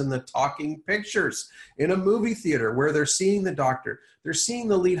them is in the talking pictures in a movie theater where they're seeing the doctor. They're seeing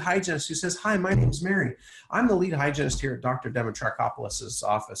the lead hygienist who says, hi, my name's Mary. I'm the lead hygienist here at Dr. Dimitrakopoulos'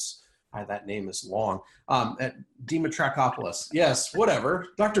 office. That name is long. At Dimitrakopoulos. Yes, whatever.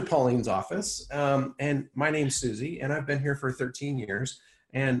 Dr. Pauline's office. And my name's Susie, and I've been here for 13 years.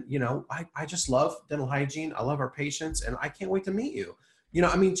 And, I just love dental hygiene. I love our patients, and I can't wait to meet you.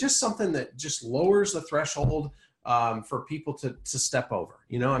 Just something that just lowers the threshold for people to step over.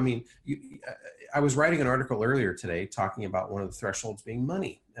 I was writing an article earlier today talking about one of the thresholds being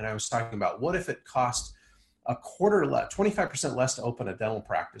money. And I was talking about what if it cost a quarter less, 25% less to open a dental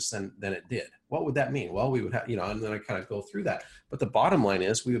practice than it did. What would that mean? Well, we would have, and then I kind of go through that. But the bottom line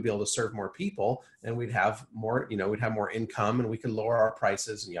is we would be able to serve more people, and we'd have more, we'd have more income, and we could lower our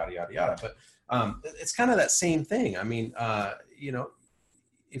prices and yada, yada, yada. But it's kind of that same thing.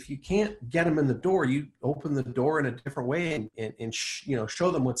 If you can't get them in the door, you open the door in a different way and show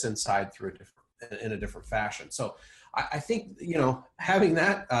them what's inside in a different fashion. So I think, having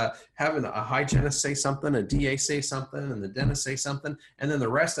that, having a hygienist say something, a DA say something, and the dentist say something, and then the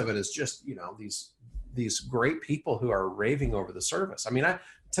rest of it is just, these great people who are raving over the service.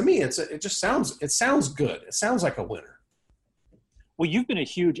 To me, it sounds good. It sounds like a winner. Well, you've been a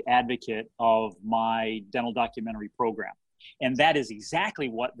huge advocate of my dental documentary program. And that is exactly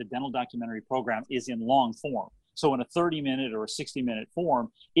what the dental documentary program is in long form. So in a 30-minute or a 60-minute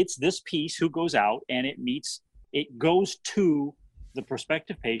form, it's this piece who goes out and it goes to the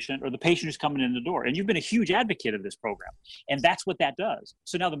prospective patient or the patient who's coming in the door. And you've been a huge advocate of this program. And that's what that does.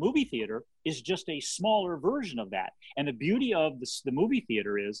 So now the movie theater is just a smaller version of that. And the beauty of the movie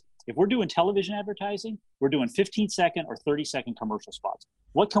theater is if we're doing television advertising, we're doing 15-second or 30-second commercial spots.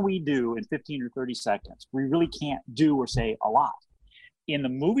 What can we do in 15 or 30 seconds? We really can't do or say a lot. In the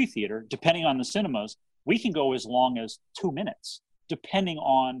movie theater, depending on the cinemas, we can go as long as 2 minutes, depending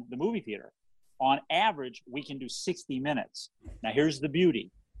on the movie theater. On average, we can do 60 minutes. Now, here's the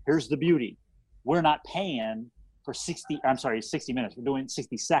beauty. We're not paying for 60 minutes. We're doing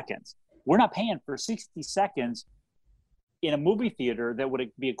 60 seconds. We're not paying for 60 seconds in a movie theater that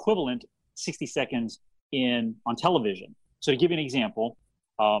would be equivalent 60 seconds on television. So to give you an example,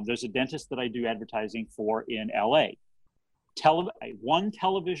 there's a dentist that I do advertising for in LA. One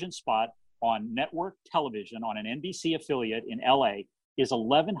television spot on network television on an NBC affiliate in LA is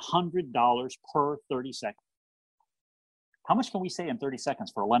 $1,100 per 30 seconds. How much can we say in 30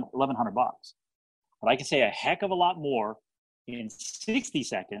 seconds for $1,100? But I can say a heck of a lot more in 60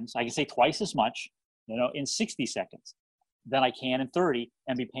 seconds. I can say twice as much, in 60 seconds than I can in 30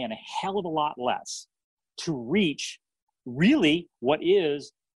 and be paying a hell of a lot less to reach really what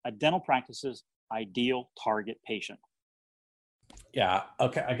is a dental practice's ideal target patient. Yeah.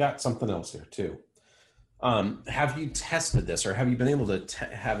 Okay. I got something else here too. Have you tested this, or have you been able to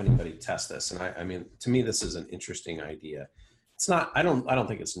have anybody test this? And to me, this is an interesting idea. It's not, I don't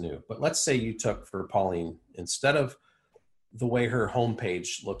think it's new, but let's say you took for Pauline, instead of the way her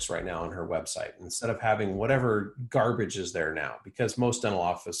homepage looks right now on her website, instead of having whatever garbage is there now, because most dental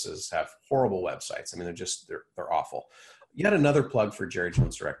offices have horrible websites. They're awful. Yet another plug for Jerry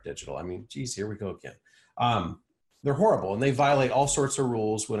Jones Direct Digital. Geez, here we go again. They're horrible, and they violate all sorts of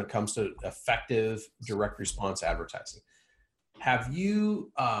rules when it comes to effective direct response advertising. Have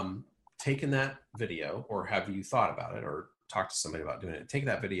you taken that video, or have you thought about it, or talked to somebody about doing it? Take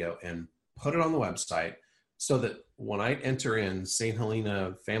that video and put it on the website so that when I enter in St.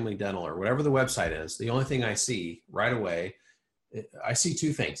 Helena Family Dental or whatever the website is, the only thing I see right away, I see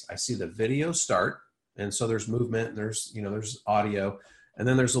two things. I see the video start, and so there's movement, and there's audio, and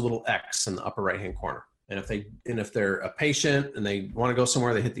then there's a little X in the upper right-hand corner. And if they're a patient and they want to go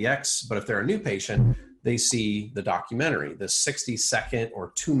somewhere, they hit the X. But if they're a new patient, they see the documentary, the 60-second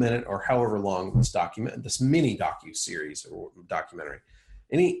or 2-minute or however long this mini docu-series or documentary.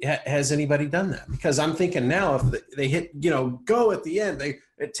 Has anybody done that? Because I'm thinking now, if they hit go at the end,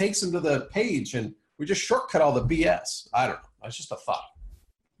 it takes them to the page, and we just shortcut all the BS. I don't know. That's just a thought.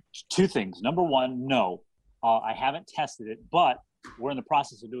 Two things. Number one, no. I haven't tested it, but we're in the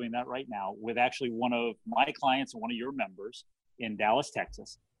process of doing that right now with actually one of my clients and one of your members in Dallas,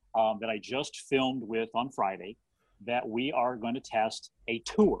 Texas, that I just filmed with on Friday, that we are going to test a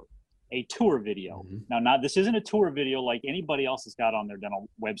tour video. Mm-hmm. Now, this isn't a tour video like anybody else has got on their dental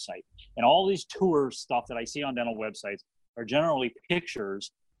website. And all these tour stuff that I see on dental websites are generally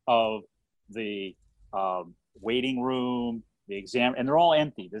pictures of the waiting room, the exam, and they're all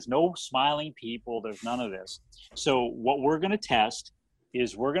empty. There's no smiling people. There's none of this. So what we're going to test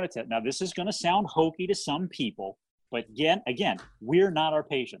is now this is going to sound hokey to some people, but again, we're not our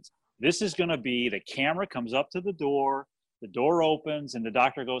patients. This is going to be the camera comes up to the door opens, and the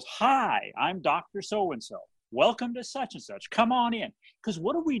doctor goes, "Hi, I'm Dr. So-and-so. Welcome to such and such. Come on in." Because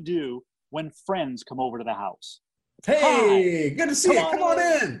what do we do when friends come over to the house? Hey, good to see you. Come on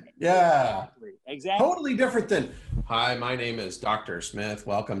in. Yeah. Exactly. Totally different than, "Hi, my name is Dr. Smith.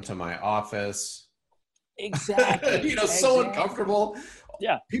 Welcome to my office." Exactly. So uncomfortable.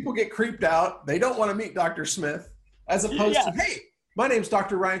 Yeah. People get creeped out. They don't want to meet Dr. Smith, as opposed to, "Hey, my name's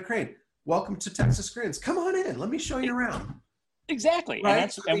Dr. Ryan Crane. Welcome to Texas Grins. Come on in. Let me show you around." Exactly.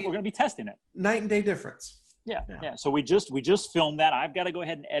 Right? And we're going to be testing it. Night and day difference. Yeah. So we just filmed that. I've got to go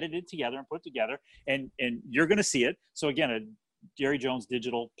ahead and edit it together and put it together, and you're going to see it. So again, a Jerry Jones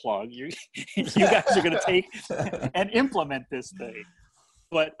digital plug. You guys are going to take and implement this thing.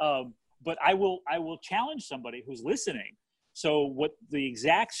 But I will challenge somebody who's listening. So what the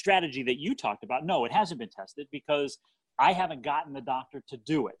exact strategy that you talked about? No, it hasn't been tested because I haven't gotten the doctor to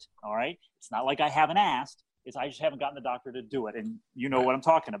do it. All right. It's not like I haven't asked. I just haven't gotten the doctor to do it. And you know what I'm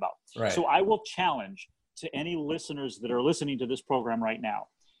talking about. Right. So I will challenge to any listeners that are listening to this program right now.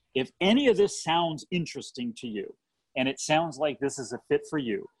 If any of this sounds interesting to you, and it sounds like this is a fit for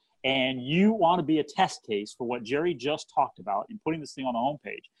you, and you want to be a test case for what Jerry just talked about in putting this thing on the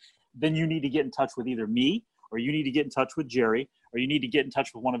homepage, then you need to get in touch with either me, or you need to get in touch with Jerry, or you need to get in touch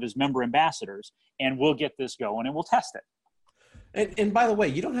with one of his member ambassadors, and we'll get this going and we'll test it. And by the way,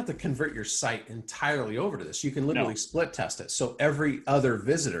 you don't have to convert your site entirely over to this. You can literally split test it. So every other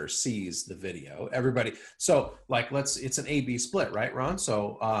visitor sees the video, everybody. So like, it's an A/B split, right, Ron?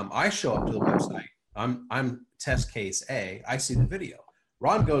 So I show up to the website. I'm test case A. I see the video.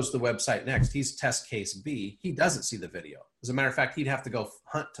 Ron goes to the website next. He's test case B. He doesn't see the video. As a matter of fact, he'd have to go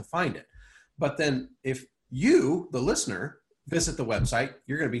hunt to find it. But then if you, the listener, visit the website,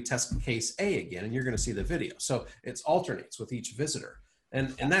 you're going to be test case A again, and you're going to see the video. So it alternates with each visitor.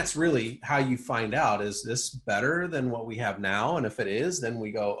 And that's really how you find out, is this better than what we have now? And if it is, then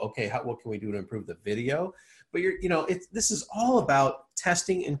we go, okay, what can we do to improve the video? But this is all about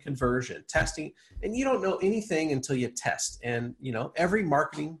testing and conversion, testing. And you don't know anything until you test. And, every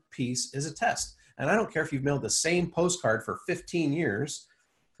marketing piece is a test. And I don't care if you've mailed the same postcard for 15 years,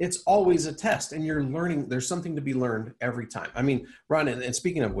 it's always a test, and you're learning. There's something to be learned every time. I mean, Ron, and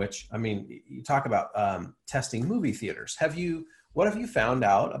speaking of which, you talk about testing movie theaters. What have you found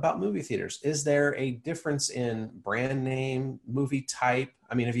out about movie theaters? Is there a difference in brand name, movie type?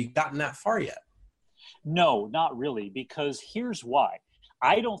 Have you gotten that far yet? No, not really, because here's why.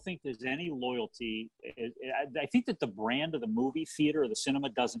 I don't think there's any loyalty. I think that the brand of the movie theater or the cinema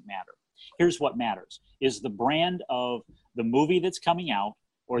doesn't matter. Here's what matters, is the brand of the movie that's coming out,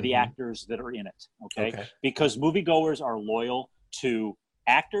 or the actors that are in it, okay? Because moviegoers are loyal to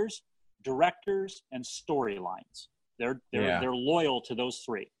actors, directors, and storylines. They're loyal to those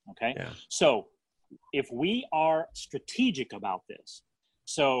three, okay? Yeah. So if we are strategic about this,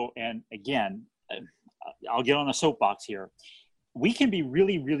 and again, I'll get on a soapbox here, we can be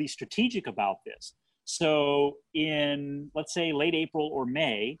really, really strategic about this. So in, let's say, late April or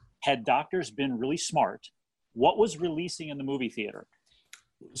May, had doctors been really smart, what was releasing in the movie theater?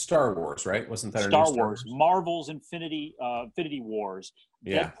 Star Wars, right? Wasn't that Star Wars? Marvel's Infinity Wars,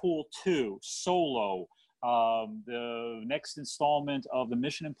 yeah. Deadpool 2, Solo, the next installment of the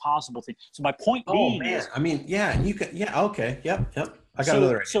Mission Impossible thing. So my point being is, okay, yep. I got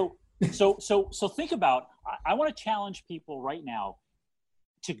another idea. So think about. I want to challenge people right now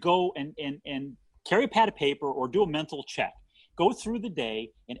to go and carry a pad of paper or do a mental check. Go through the day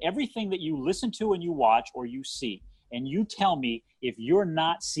and everything that you listen to and you watch or you see. And you tell me if you're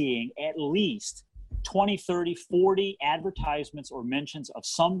not seeing at least 20, 30, 40 advertisements or mentions of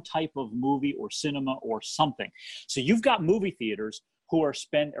some type of movie or cinema or something. So you've got movie theaters who are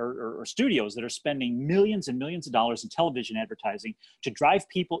or studios that are spending millions and millions of dollars in television advertising to drive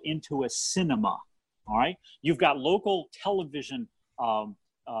people into a cinema. All right. You've got local television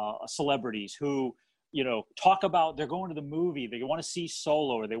celebrities who, talk about they're going to the movie, they want to see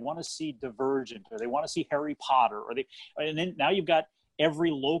Solo, or they want to see Divergent, or they want to see Harry Potter, and then now you've got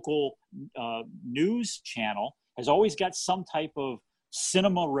every local news channel has always got some type of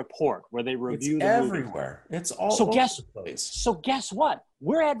cinema report where they review the movie. Everywhere. It's all so over guess, the place. So guess what?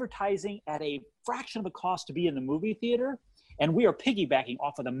 We're advertising at a fraction of the cost to be in the movie theater, and we are piggybacking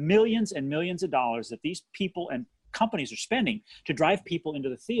off of the millions and millions of dollars that these people and companies are spending to drive people into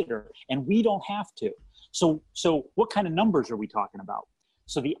the theater, and we don't have to. So what kind of numbers are we talking about?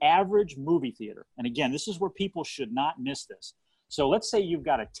 So the average movie theater, and again, this is where people should not miss this. So let's say you've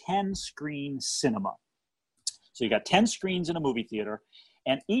got a 10-screen cinema. So you got 10 screens in a movie theater,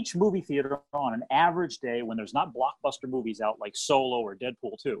 and each movie theater on an average day when there's not blockbuster movies out like Solo or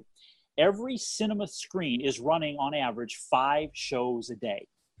Deadpool 2, every cinema screen is running on average 5 shows a day.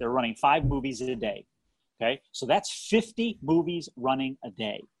 They're running 5 movies a day. Okay, so that's 50 movies running a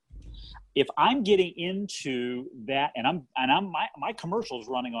day. If I'm getting into that, and my commercial's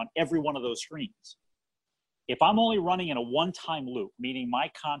running on every one of those screens. If I'm only running in a one-time loop, meaning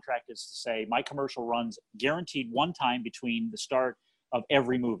my contract is to say my commercial runs guaranteed one time between the start of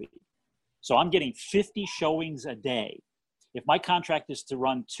every movie. So I'm getting 50 showings a day. If my contract is to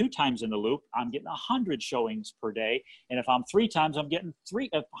run 2 times in the loop, I'm getting 100 showings per day. And if I'm 3 times, I'm getting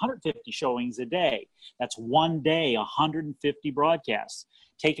 150 showings a day. That's one day, 150 broadcasts.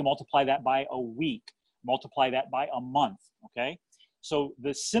 Take and multiply that by a week. Multiply that by a month, okay? So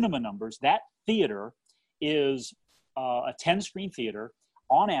the cinema numbers, that theater is a 10-screen theater.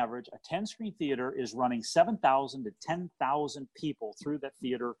 On average, a 10-screen theater is running 7,000 to 10,000 people through that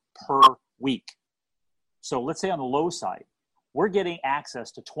theater per week. So let's say on the low side, we're getting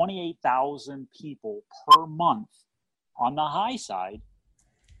access to 28,000 people per month. On the high side,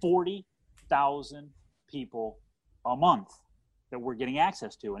 40,000 people a month that we're getting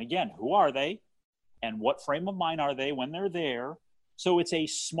access to. And again, who are they? And what frame of mind are they when they're there? So it's a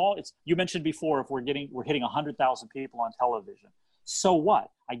small, you mentioned before, if we're hitting 100,000 people on television. So what?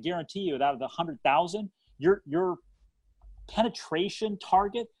 I guarantee you that out of the 100,000, your penetration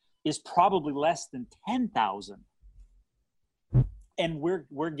target is probably less than 10,000. And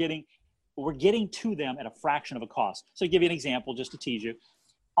we're getting to them at a fraction of a cost. So to give you an example, just to tease you,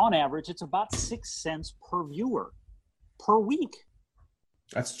 on average, it's about 6 cents per viewer per week.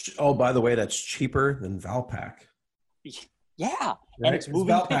 By the way, that's cheaper than Valpak. Yeah, right? And it's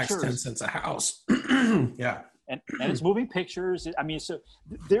moving Valpak's pictures. 10 cents a house. Yeah, and it's moving pictures. I mean, so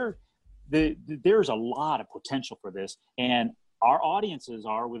there's a lot of potential for this, and our audiences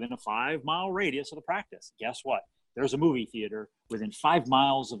are within a 5-mile radius of the practice. Guess what? There's a movie theater within 5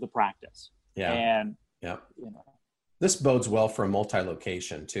 miles of the practice. Yeah, and yeah. You know, this bodes well for a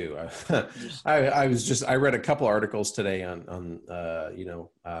multi-location too. I read a couple articles today on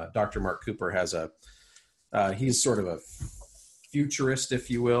Dr. Mark Cooper has he's sort of a futurist, if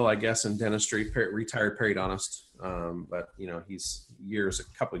you will, I guess, in dentistry, retired periodontist. But he's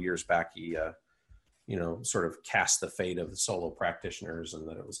a couple of years back, he sort of cast the fate of the solo practitioners and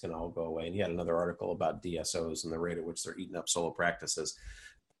that it was going to all go away. And he had another article about DSOs and the rate at which they're eating up solo practices.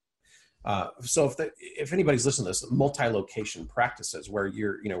 So if anybody's listening to this, multi-location practices where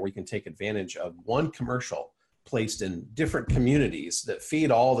where you can take advantage of one commercial placed in different communities that feed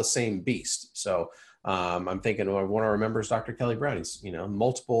all the same beast. So I'm thinking of one of our members, Dr. Kelly Brown. He's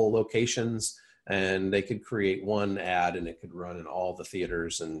multiple locations, and they could create one ad and it could run in all the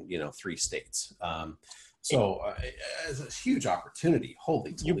theaters in 3 states. So it's a huge opportunity.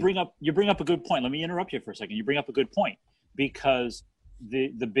 Holy you bring up a good point. Let me interrupt you for a second. You bring up a good point, because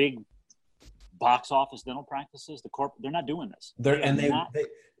the big box office dental practices, they're not doing this.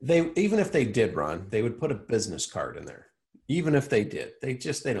 They even if they did run, they would put a business card in there. Even if they did, they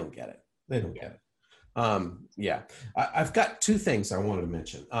don't get it. They don't get it. I've got 2 things I wanted to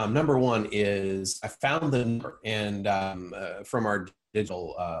mention. Number one is I found the number, and from our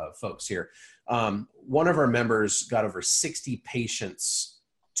digital folks here, one of our members got over 60 patients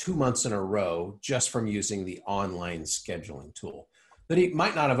 2 months in a row just from using the online scheduling tool that he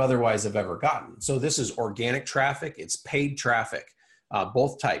might not have otherwise have ever gotten. So this is organic traffic. It's paid traffic,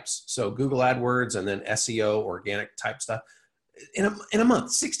 both types. So Google AdWords and then SEO, organic type stuff. In a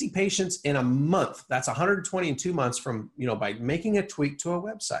month, 60 patients in a month. That's 120 in 2 months from, by making a tweak to a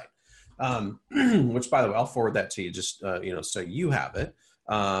website, which, by the way, I'll forward that to you just, so you have it.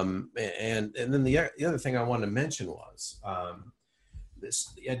 And then the other thing I wanted to mention was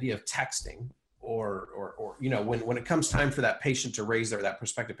the idea of texting or when it comes time for that patient to that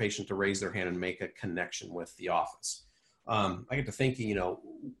prospective patient to raise their hand and make a connection with the office. I get to thinking,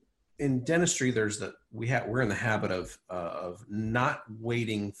 in dentistry, we're in the habit of not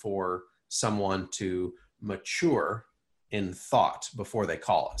waiting for someone to mature in thought before they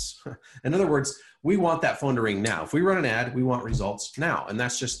call us. In other words, we want that phone to ring now. If we run an ad, we want results now. And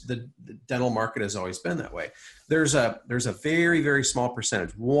that's just the dental market has always been that way. There's a very, very small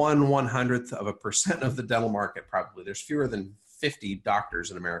percentage, 1/100% of the dental market probably. There's fewer than 50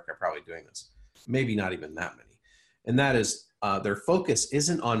 doctors in America probably doing this. Maybe not even that many. And that is their focus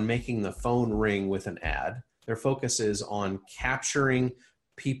isn't on making the phone ring with an ad. Their focus is on capturing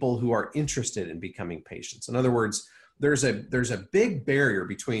people who are interested in becoming patients. In other words, there's a big barrier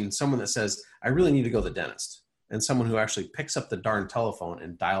between someone that says, I really need to go to the dentist, and someone who actually picks up the darn telephone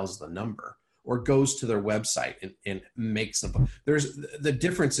and dials the number or goes to their website and makes them. The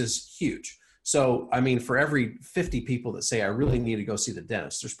difference is huge. So, I mean, for every 50 people that say, I really need to go see the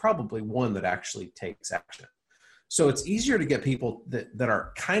dentist, there's probably one that actually takes action. So it's easier to get people that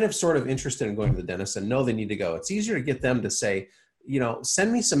are kind of sort of interested in going to the dentist and know they need to go. It's easier to get them to say,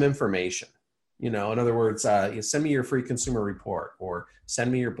 send me some information. In other words, send me your free consumer report or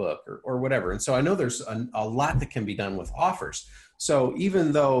send me your book or whatever. And so I know there's a lot that can be done with offers. So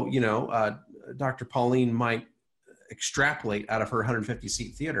even though, Dr. Pauline might extrapolate out of her 150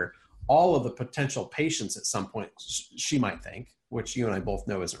 seat theater, all of the potential patients at some point, she might think, which you and I both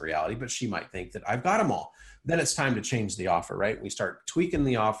know isn't reality, but she might think that I've got them all. Then it's time to change the offer, right? We start tweaking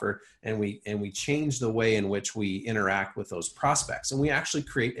the offer and we change the way in which we interact with those prospects. And we actually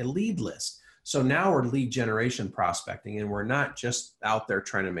create a lead list. So now we're lead generation prospecting, and we're not just out there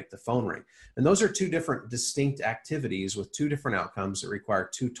trying to make the phone ring. And those are two different distinct activities with two different outcomes that require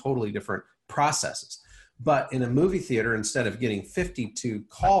two totally different processes. But in a movie theater, instead of getting 50 to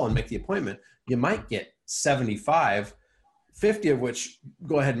call and make the appointment, you might get 75, 50 of which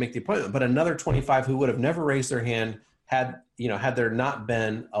go ahead and make the appointment, but another 25 who would have never raised their hand had there not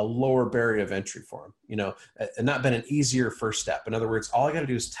been a lower barrier of entry for them, and not been an easier first step. In other words, all I got to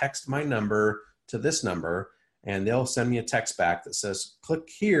do is text my number to this number, and they'll send me a text back that says, click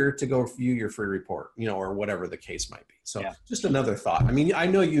here to go view your free report, or whatever the case might be. So Just another thought. I mean, I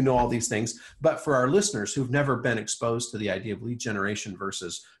know you know all these things, but for our listeners who've never been exposed to the idea of lead generation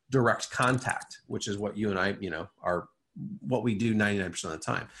versus direct contact, which is what you and I, are what we do 99% of the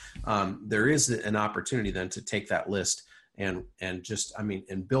time. There is an opportunity then to take that list and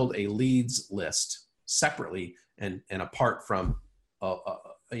build a leads list separately and apart from,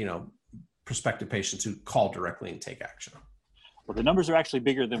 prospective patients who call directly and take action. Well, the numbers are actually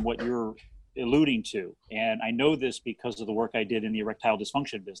bigger than what you're alluding to. And I know this because of the work I did in the erectile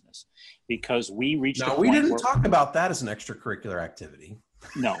dysfunction business, because we reached Now, we didn't talk about that as an extracurricular activity.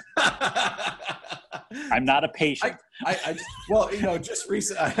 No. I'm not a patient. Just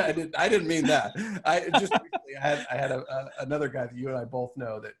recently, I didn't mean that. Just recently, I had another guy that you and I both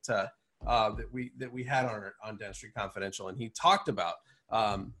know that we had on Dentistry Confidential, and he talked about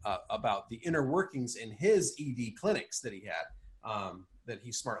the inner workings in his ED clinics that he had, that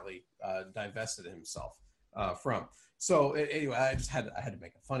he smartly divested himself from. So anyway, I had to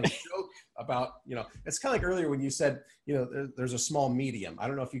make a funny joke about, it's kind of like earlier when you said, there's a small medium. I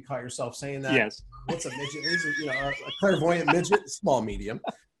don't know if you caught yourself saying that. Yes. What's a midget? A clairvoyant midget, small medium.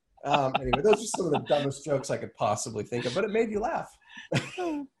 Anyway, those are some of the dumbest jokes I could possibly think of, but it made you laugh.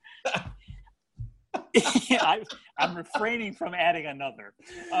 I'm refraining from adding another.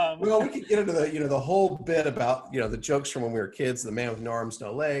 Well, we could get into the whole bit about the jokes from when we were kids. The man with no arms,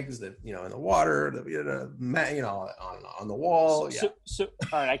 no legs. That in the water. On the wall. So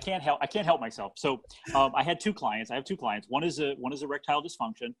all right, I can't help myself. So I had two clients. I have two clients. One is erectile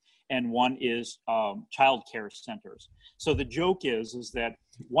dysfunction, and one is child care centers. So the joke is that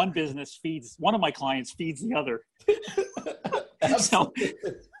one of my clients feeds the other.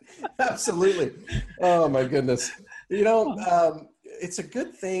 Absolutely. Oh my goodness. It's a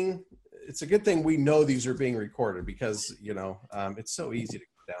good thing. It's a good thing we know these are being recorded because, it's so easy to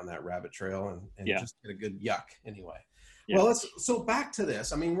go down that rabbit trail and just get a good yuck anyway. Yeah. Well, so back to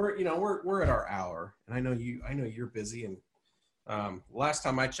this. I mean, we're at our hour, and I know you're busy. And last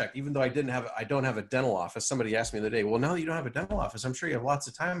time I checked, even though I don't have a dental office, somebody asked me the other day, well, now that you don't have a dental office, I'm sure you have lots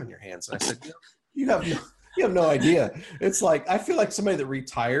of time on your hands. And I said, you have no idea. It's like, I feel like somebody that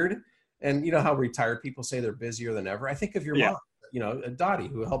retired, and how retired people say they're busier than ever. I think of your mom, Dottie,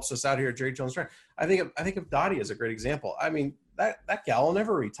 who helps us out here at Jerry Jones Rent. I think of Dottie as a great example. I mean, that gal will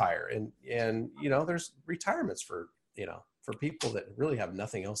never retire. And there's retirements for people that really have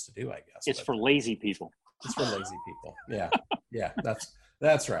nothing else to do, I guess. It's for lazy people. It's for lazy people. Yeah. Yeah.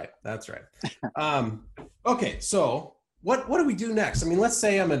 That's right. Okay. So what do we do next? I mean, let's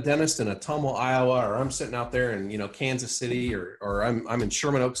say I'm a dentist in Atomo, Iowa, or I'm sitting out there in, Kansas City, or I'm in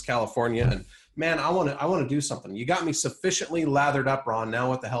Sherman Oaks, California. And man, I want to do something. You got me sufficiently lathered up, Ron. Now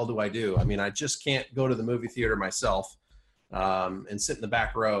what the hell do I do? I mean, I just can't go to the movie theater myself. and sit in the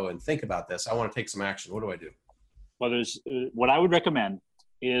back row and think about this. I want to take some action. What do I do? Well, there's what I would recommend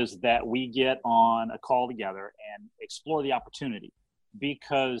is that we get on a call together and explore the opportunity,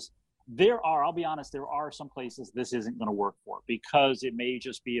 because I'll be honest, there are some places this isn't going to work for, because it may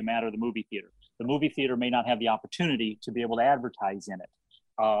just be a matter of the movie theater. The movie theater may not have the opportunity to be able to advertise in it.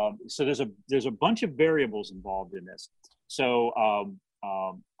 So there's a bunch of variables involved in this. So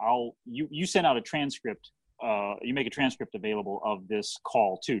you send out a transcript. You make a transcript available of this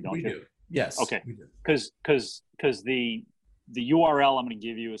call too, don't you? We do. Yes. Okay. Because the URL I'm going to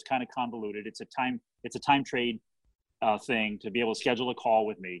give you is kind of convoluted. It's a time trade thing to be able to schedule a call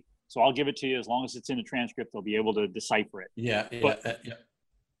with me. So I'll give it to you. As long as it's in the transcript, they'll be able to decipher it. Yeah.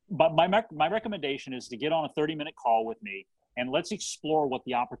 But my recommendation is to get on a 30-minute call with me, and let's explore what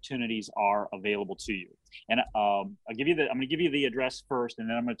the opportunities are available to you. And I'm going to give you the address first, and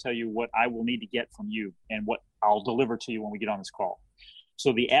then I'm going to tell you what I will need to get from you and what I'll deliver to you when we get on this call.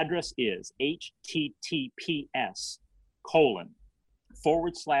 So the address is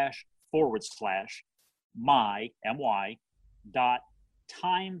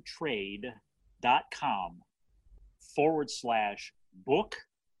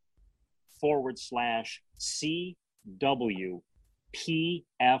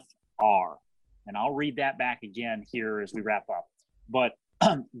And I'll read that back again here as we wrap up. But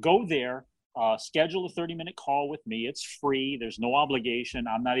go there. Schedule a 30-minute call with me. It's free. There's no obligation.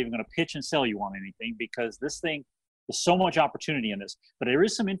 I'm not even going to pitch and sell you on anything, because there's so much opportunity in this. But there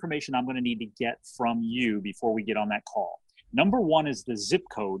is some information I'm going to need to get from you before we get on that call. Number one is the zip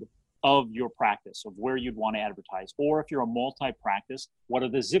code of your practice, of where you'd want to advertise. Or if you're a multi-practice, what are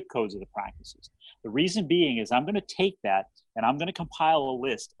the zip codes of the practices? The reason being is I'm going to take that and I'm going to compile a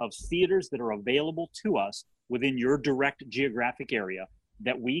list of theaters that are available to us within your direct geographic area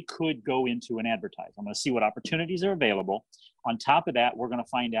that we could go into and advertise. I'm going to see what opportunities are available. On top of that, we're going to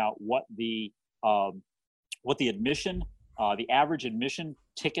find out what the admission, the average admission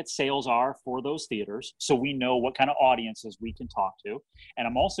ticket sales are for those theaters, so we know what kind of audiences we can talk to. And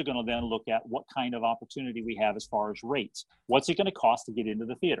I'm also going to then look at what kind of opportunity we have as far as rates. What's it going to cost to get into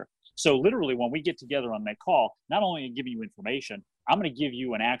the theater? So literally, when we get together on that call, not only am I giving you information, I'm going to give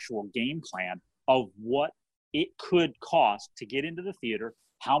you an actual game plan of what it could cost to get into the theater,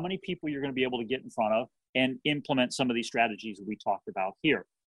 how many people you're going to be able to get in front of, and implement some of these strategies we talked about here.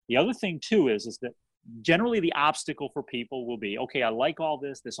 The other thing too is that generally the obstacle for people will be, okay, I like all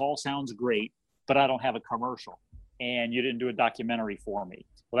this. This all sounds great, but I don't have a commercial, and you didn't do a documentary for me.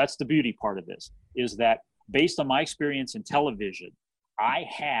 Well, that's the beauty part of this, is that based on my experience in television, I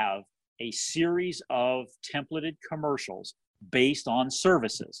have a series of templated commercials based on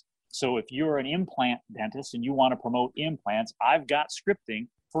services. So if you're an implant dentist and you want to promote implants, I've got scripting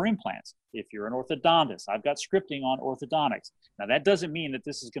for implants. If you're an orthodontist, I've got scripting on orthodontics. Now, that doesn't mean that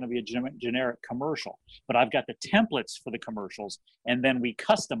this is going to be a generic commercial, but I've got the templates for the commercials, and then we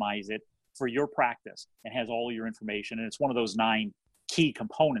customize it for your practice and has all your information. And it's one of those 9 key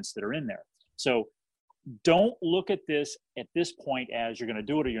components that are in there. So don't look at this point as you're going to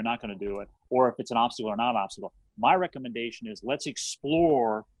do it or you're not going to do it, or if it's an obstacle or not an obstacle. My recommendation is let's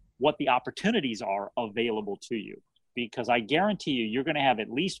explore what the opportunities are available to you, because I guarantee you're going to have at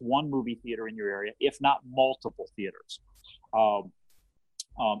least one movie theater in your area, if not multiple theaters. And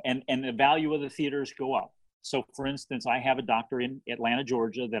the value of the theaters go up. So for instance, I have a doctor in Atlanta,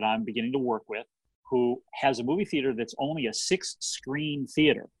 Georgia that I'm beginning to work with, who has a movie theater that's only a 6-screen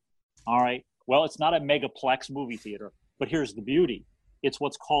theater. All right. Well, it's not a megaplex movie theater, but here's the beauty. It's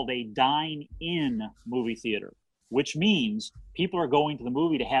what's called a dine-in movie theater, which means people are going to the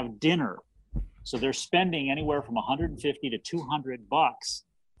movie to have dinner. So they're spending anywhere from $150 to $200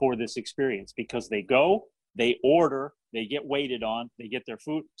 for this experience, because they go, they order, they get waited on, they get their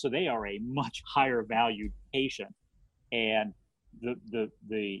food. So they are a much higher valued patient. And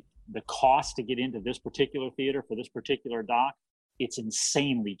the cost to get into this particular theater for this particular doc, it's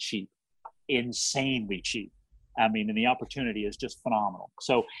insanely cheap. I mean, and the opportunity is just phenomenal.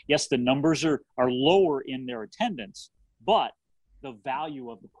 So yes, the numbers are lower in their attendance, but the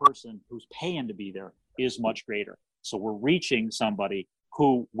value of the person who's paying to be there is much greater. So we're reaching somebody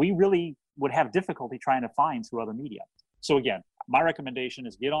who we really would have difficulty trying to find through other media. So again, my recommendation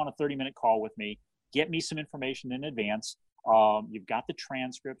is get on a 30-minute call with me, get me some information in advance. You've got the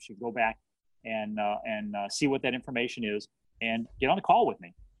transcripts. You go back and see what that information is, and get on a call with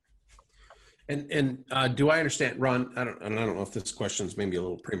me. And do I understand, Ron? I don't know if this question is maybe a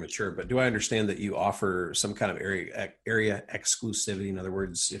little premature, but do I understand that you offer some kind of area exclusivity? In other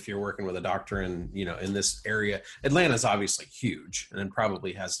words, if you're working with a doctor in this area, Atlanta's obviously huge and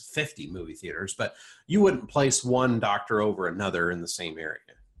probably has 50 movie theaters, but you wouldn't place one doctor over another in the same area.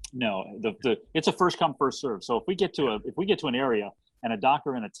 No, it's a first come, first serve. So if we get to an area and a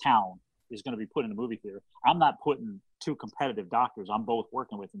doctor in a town is going to be put in a movie theater, I'm not putting two competitive doctors I'm both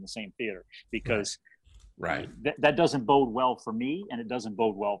working with in the same theater, because that doesn't bode well for me, and it doesn't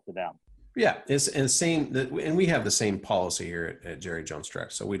bode well for them. Yeah, and we have the same policy here at Jerry Jones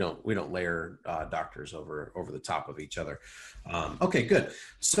Direct, so we don't layer doctors over the top of each other. Okay, good.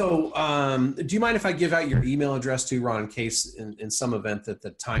 So, do you mind if I give out your email address to Ron in case in some event that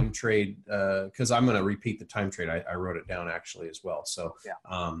the time trade, because I'm going to repeat the time trade. I wrote it down actually as well. So,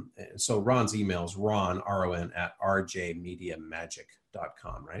 so Ron's email is Ron, R-O-N, at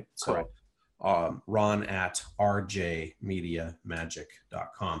rjmediamagic.com, right? So, correct. Ron at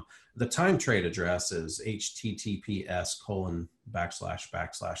rjmediamagic.com. The time trade address is https://.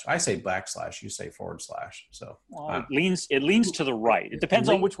 I say backslash, you say /. So it leans to the right. It depends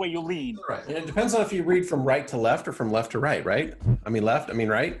on which way you lean. Right. And it depends on if you read from right to left or from left to right, right? I mean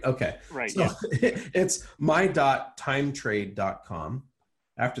right? Okay. Right. So it's my.timetrade.com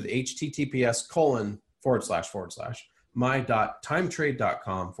after the https://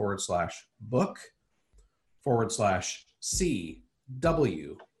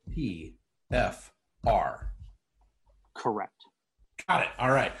 my.timetrade.com/book/CWPFR. Correct. Got it.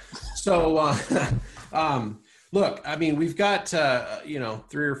 All right. So, look, I mean, we've got, 3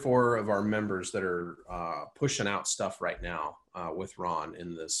 or 4 of our members that are pushing out stuff right now with Ron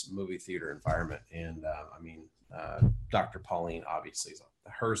in this movie theater environment. And Dr. Pauline, obviously,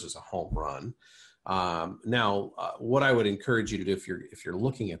 hers is a home run. Now, what I would encourage you to do if you're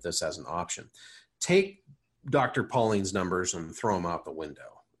looking at this as an option, take Dr. Pauline's numbers and throw them out the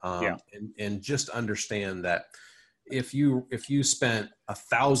window. And just understand that if you spent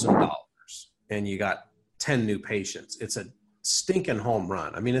 $1,000 and you got 10 new patients, it's a stinking home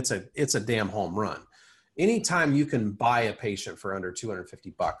run. I mean, it's a damn home run. Anytime you can buy a patient for under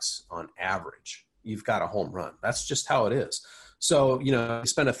 $250 on average, you've got a home run. That's just how it is. So, you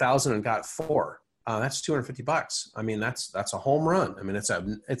spend $1,000 and got 4. That's $250. I mean, that's a home run. I mean, it's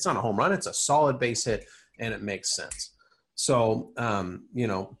not a home run. It's a solid base hit, and it makes sense. So,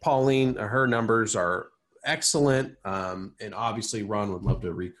 Pauline, her numbers are excellent. And obviously Ron would love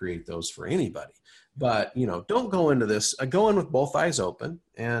to recreate those for anybody, but, don't go into this, go in with both eyes open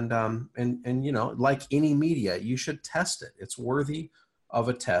and like any media, you should test it. It's worthy of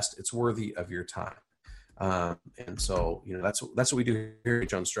a test. It's worthy of your time. And so, that's what we do here at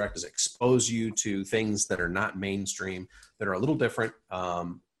Jones Direct, is expose you to things that are not mainstream, that are a little different,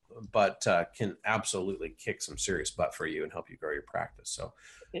 but can absolutely kick some serious butt for you and help you grow your practice. So,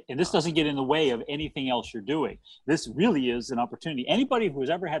 and this doesn't get in the way of anything else you're doing. This really is an opportunity. Anybody who's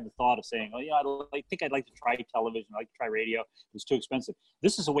ever had the thought of saying, I think I'd like to try television, I'd like to try radio, it's too expensive.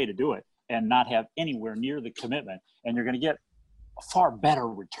 This is a way to do it and not have anywhere near the commitment. And you're going to get a far better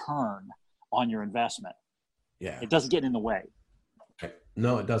return on your investment. Yeah. It doesn't get in the way.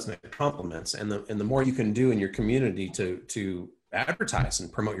 No, it doesn't. It complements. And the more you can do in your community to advertise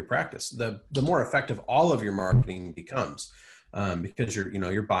and promote your practice, the more effective all of your marketing becomes, because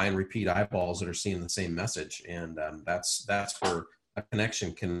you're buying repeat eyeballs that are seeing the same message. And that's where a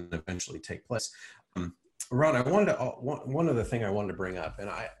connection can eventually take place. Ron, one other thing I wanted to bring up, and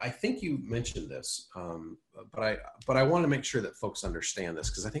I think you mentioned this, but I want to make sure that folks understand this,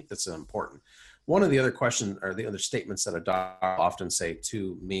 because I think that's important. One of the other questions, or the other statements that a doctor often say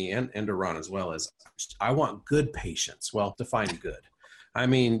to me and to Ron as well, is, I want good patients. Well, define good. I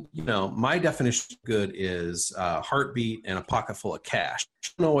mean, my definition of good is a heartbeat and a pocket full of cash. I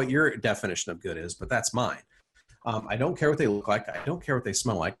don't know what your definition of good is, but that's mine. I don't care what they look like. I don't care what they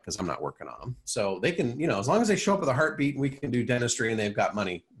smell like, because I'm not working on them. So they can, as long as they show up with a heartbeat and we can do dentistry and they've got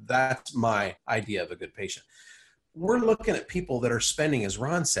money, that's my idea of a good patient. We're looking at people that are spending, as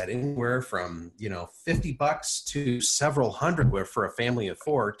Ron said, anywhere from, $50 to several hundred for a family of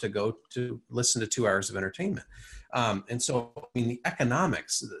 4 to go to listen to 2 hours of entertainment. And so, the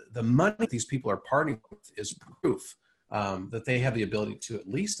economics, the money that these people are parting with is proof that they have the ability to at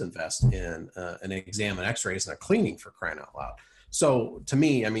least invest in an exam and x-rays and a cleaning, for crying out loud. So to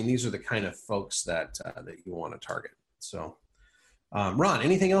me, these are the kind of folks that you want to target. So, Ron,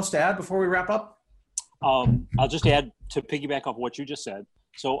 anything else to add before we wrap up? I'll just add, to piggyback off what you just said.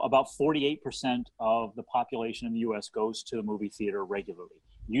 So about 48% of the population in the U.S. goes to the movie theater regularly.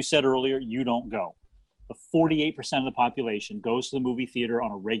 You said earlier you don't go. 48% of the population goes to the movie theater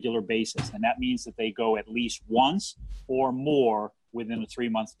on a regular basis. And that means that they go at least once or more within a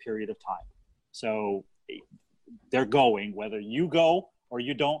 3-month period of time. So they're going, whether you go or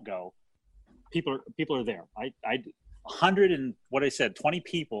you don't go, people are there. I 100 and what I said, 20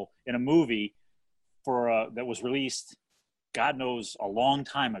 people in a movie that was released, God knows, a long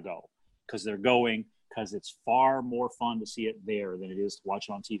time ago, because they're going, because it's far more fun to see it there than it is to watch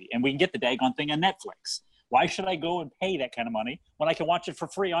it on TV. And we can get the daggone thing on Netflix. Why should I go and pay that kind of money when I can watch it for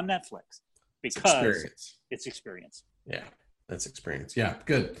free on Netflix? Because it's experience. Yeah, that's experience. Yeah,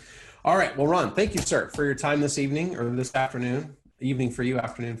 good. All right. Well, Ron, thank you, sir, for your time this evening, or this afternoon. Evening for you,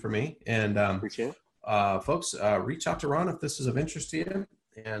 afternoon for me. And appreciate it. Folks, reach out to Ron if this is of interest to you.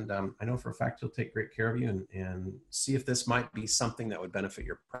 And I know for a fact he'll take great care of you and see if this might be something that would benefit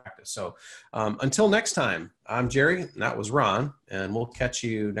your practice. So until next time, I'm Jerry, and that was Ron, and we'll catch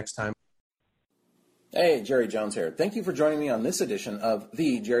you next time. Hey, Jerry Jones here. Thank you for joining me on this edition of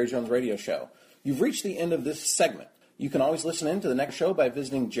the Jerry Jones Radio Show. You've reached the end of this segment. You can always listen in to the next show by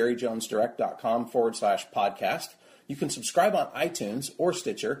visiting jerryjonesdirect.com/podcast. You can subscribe on iTunes or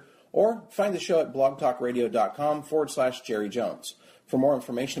Stitcher, or find the show at blogtalkradio.com/Jerry Jones. For more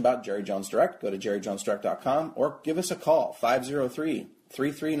information about Jerry Jones Direct, go to jerryjonesdirect.com or give us a call,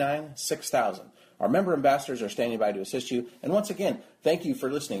 503-339-6000. Our member ambassadors are standing by to assist you. And once again, thank you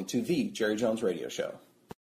for listening to the Jerry Jones Radio Show.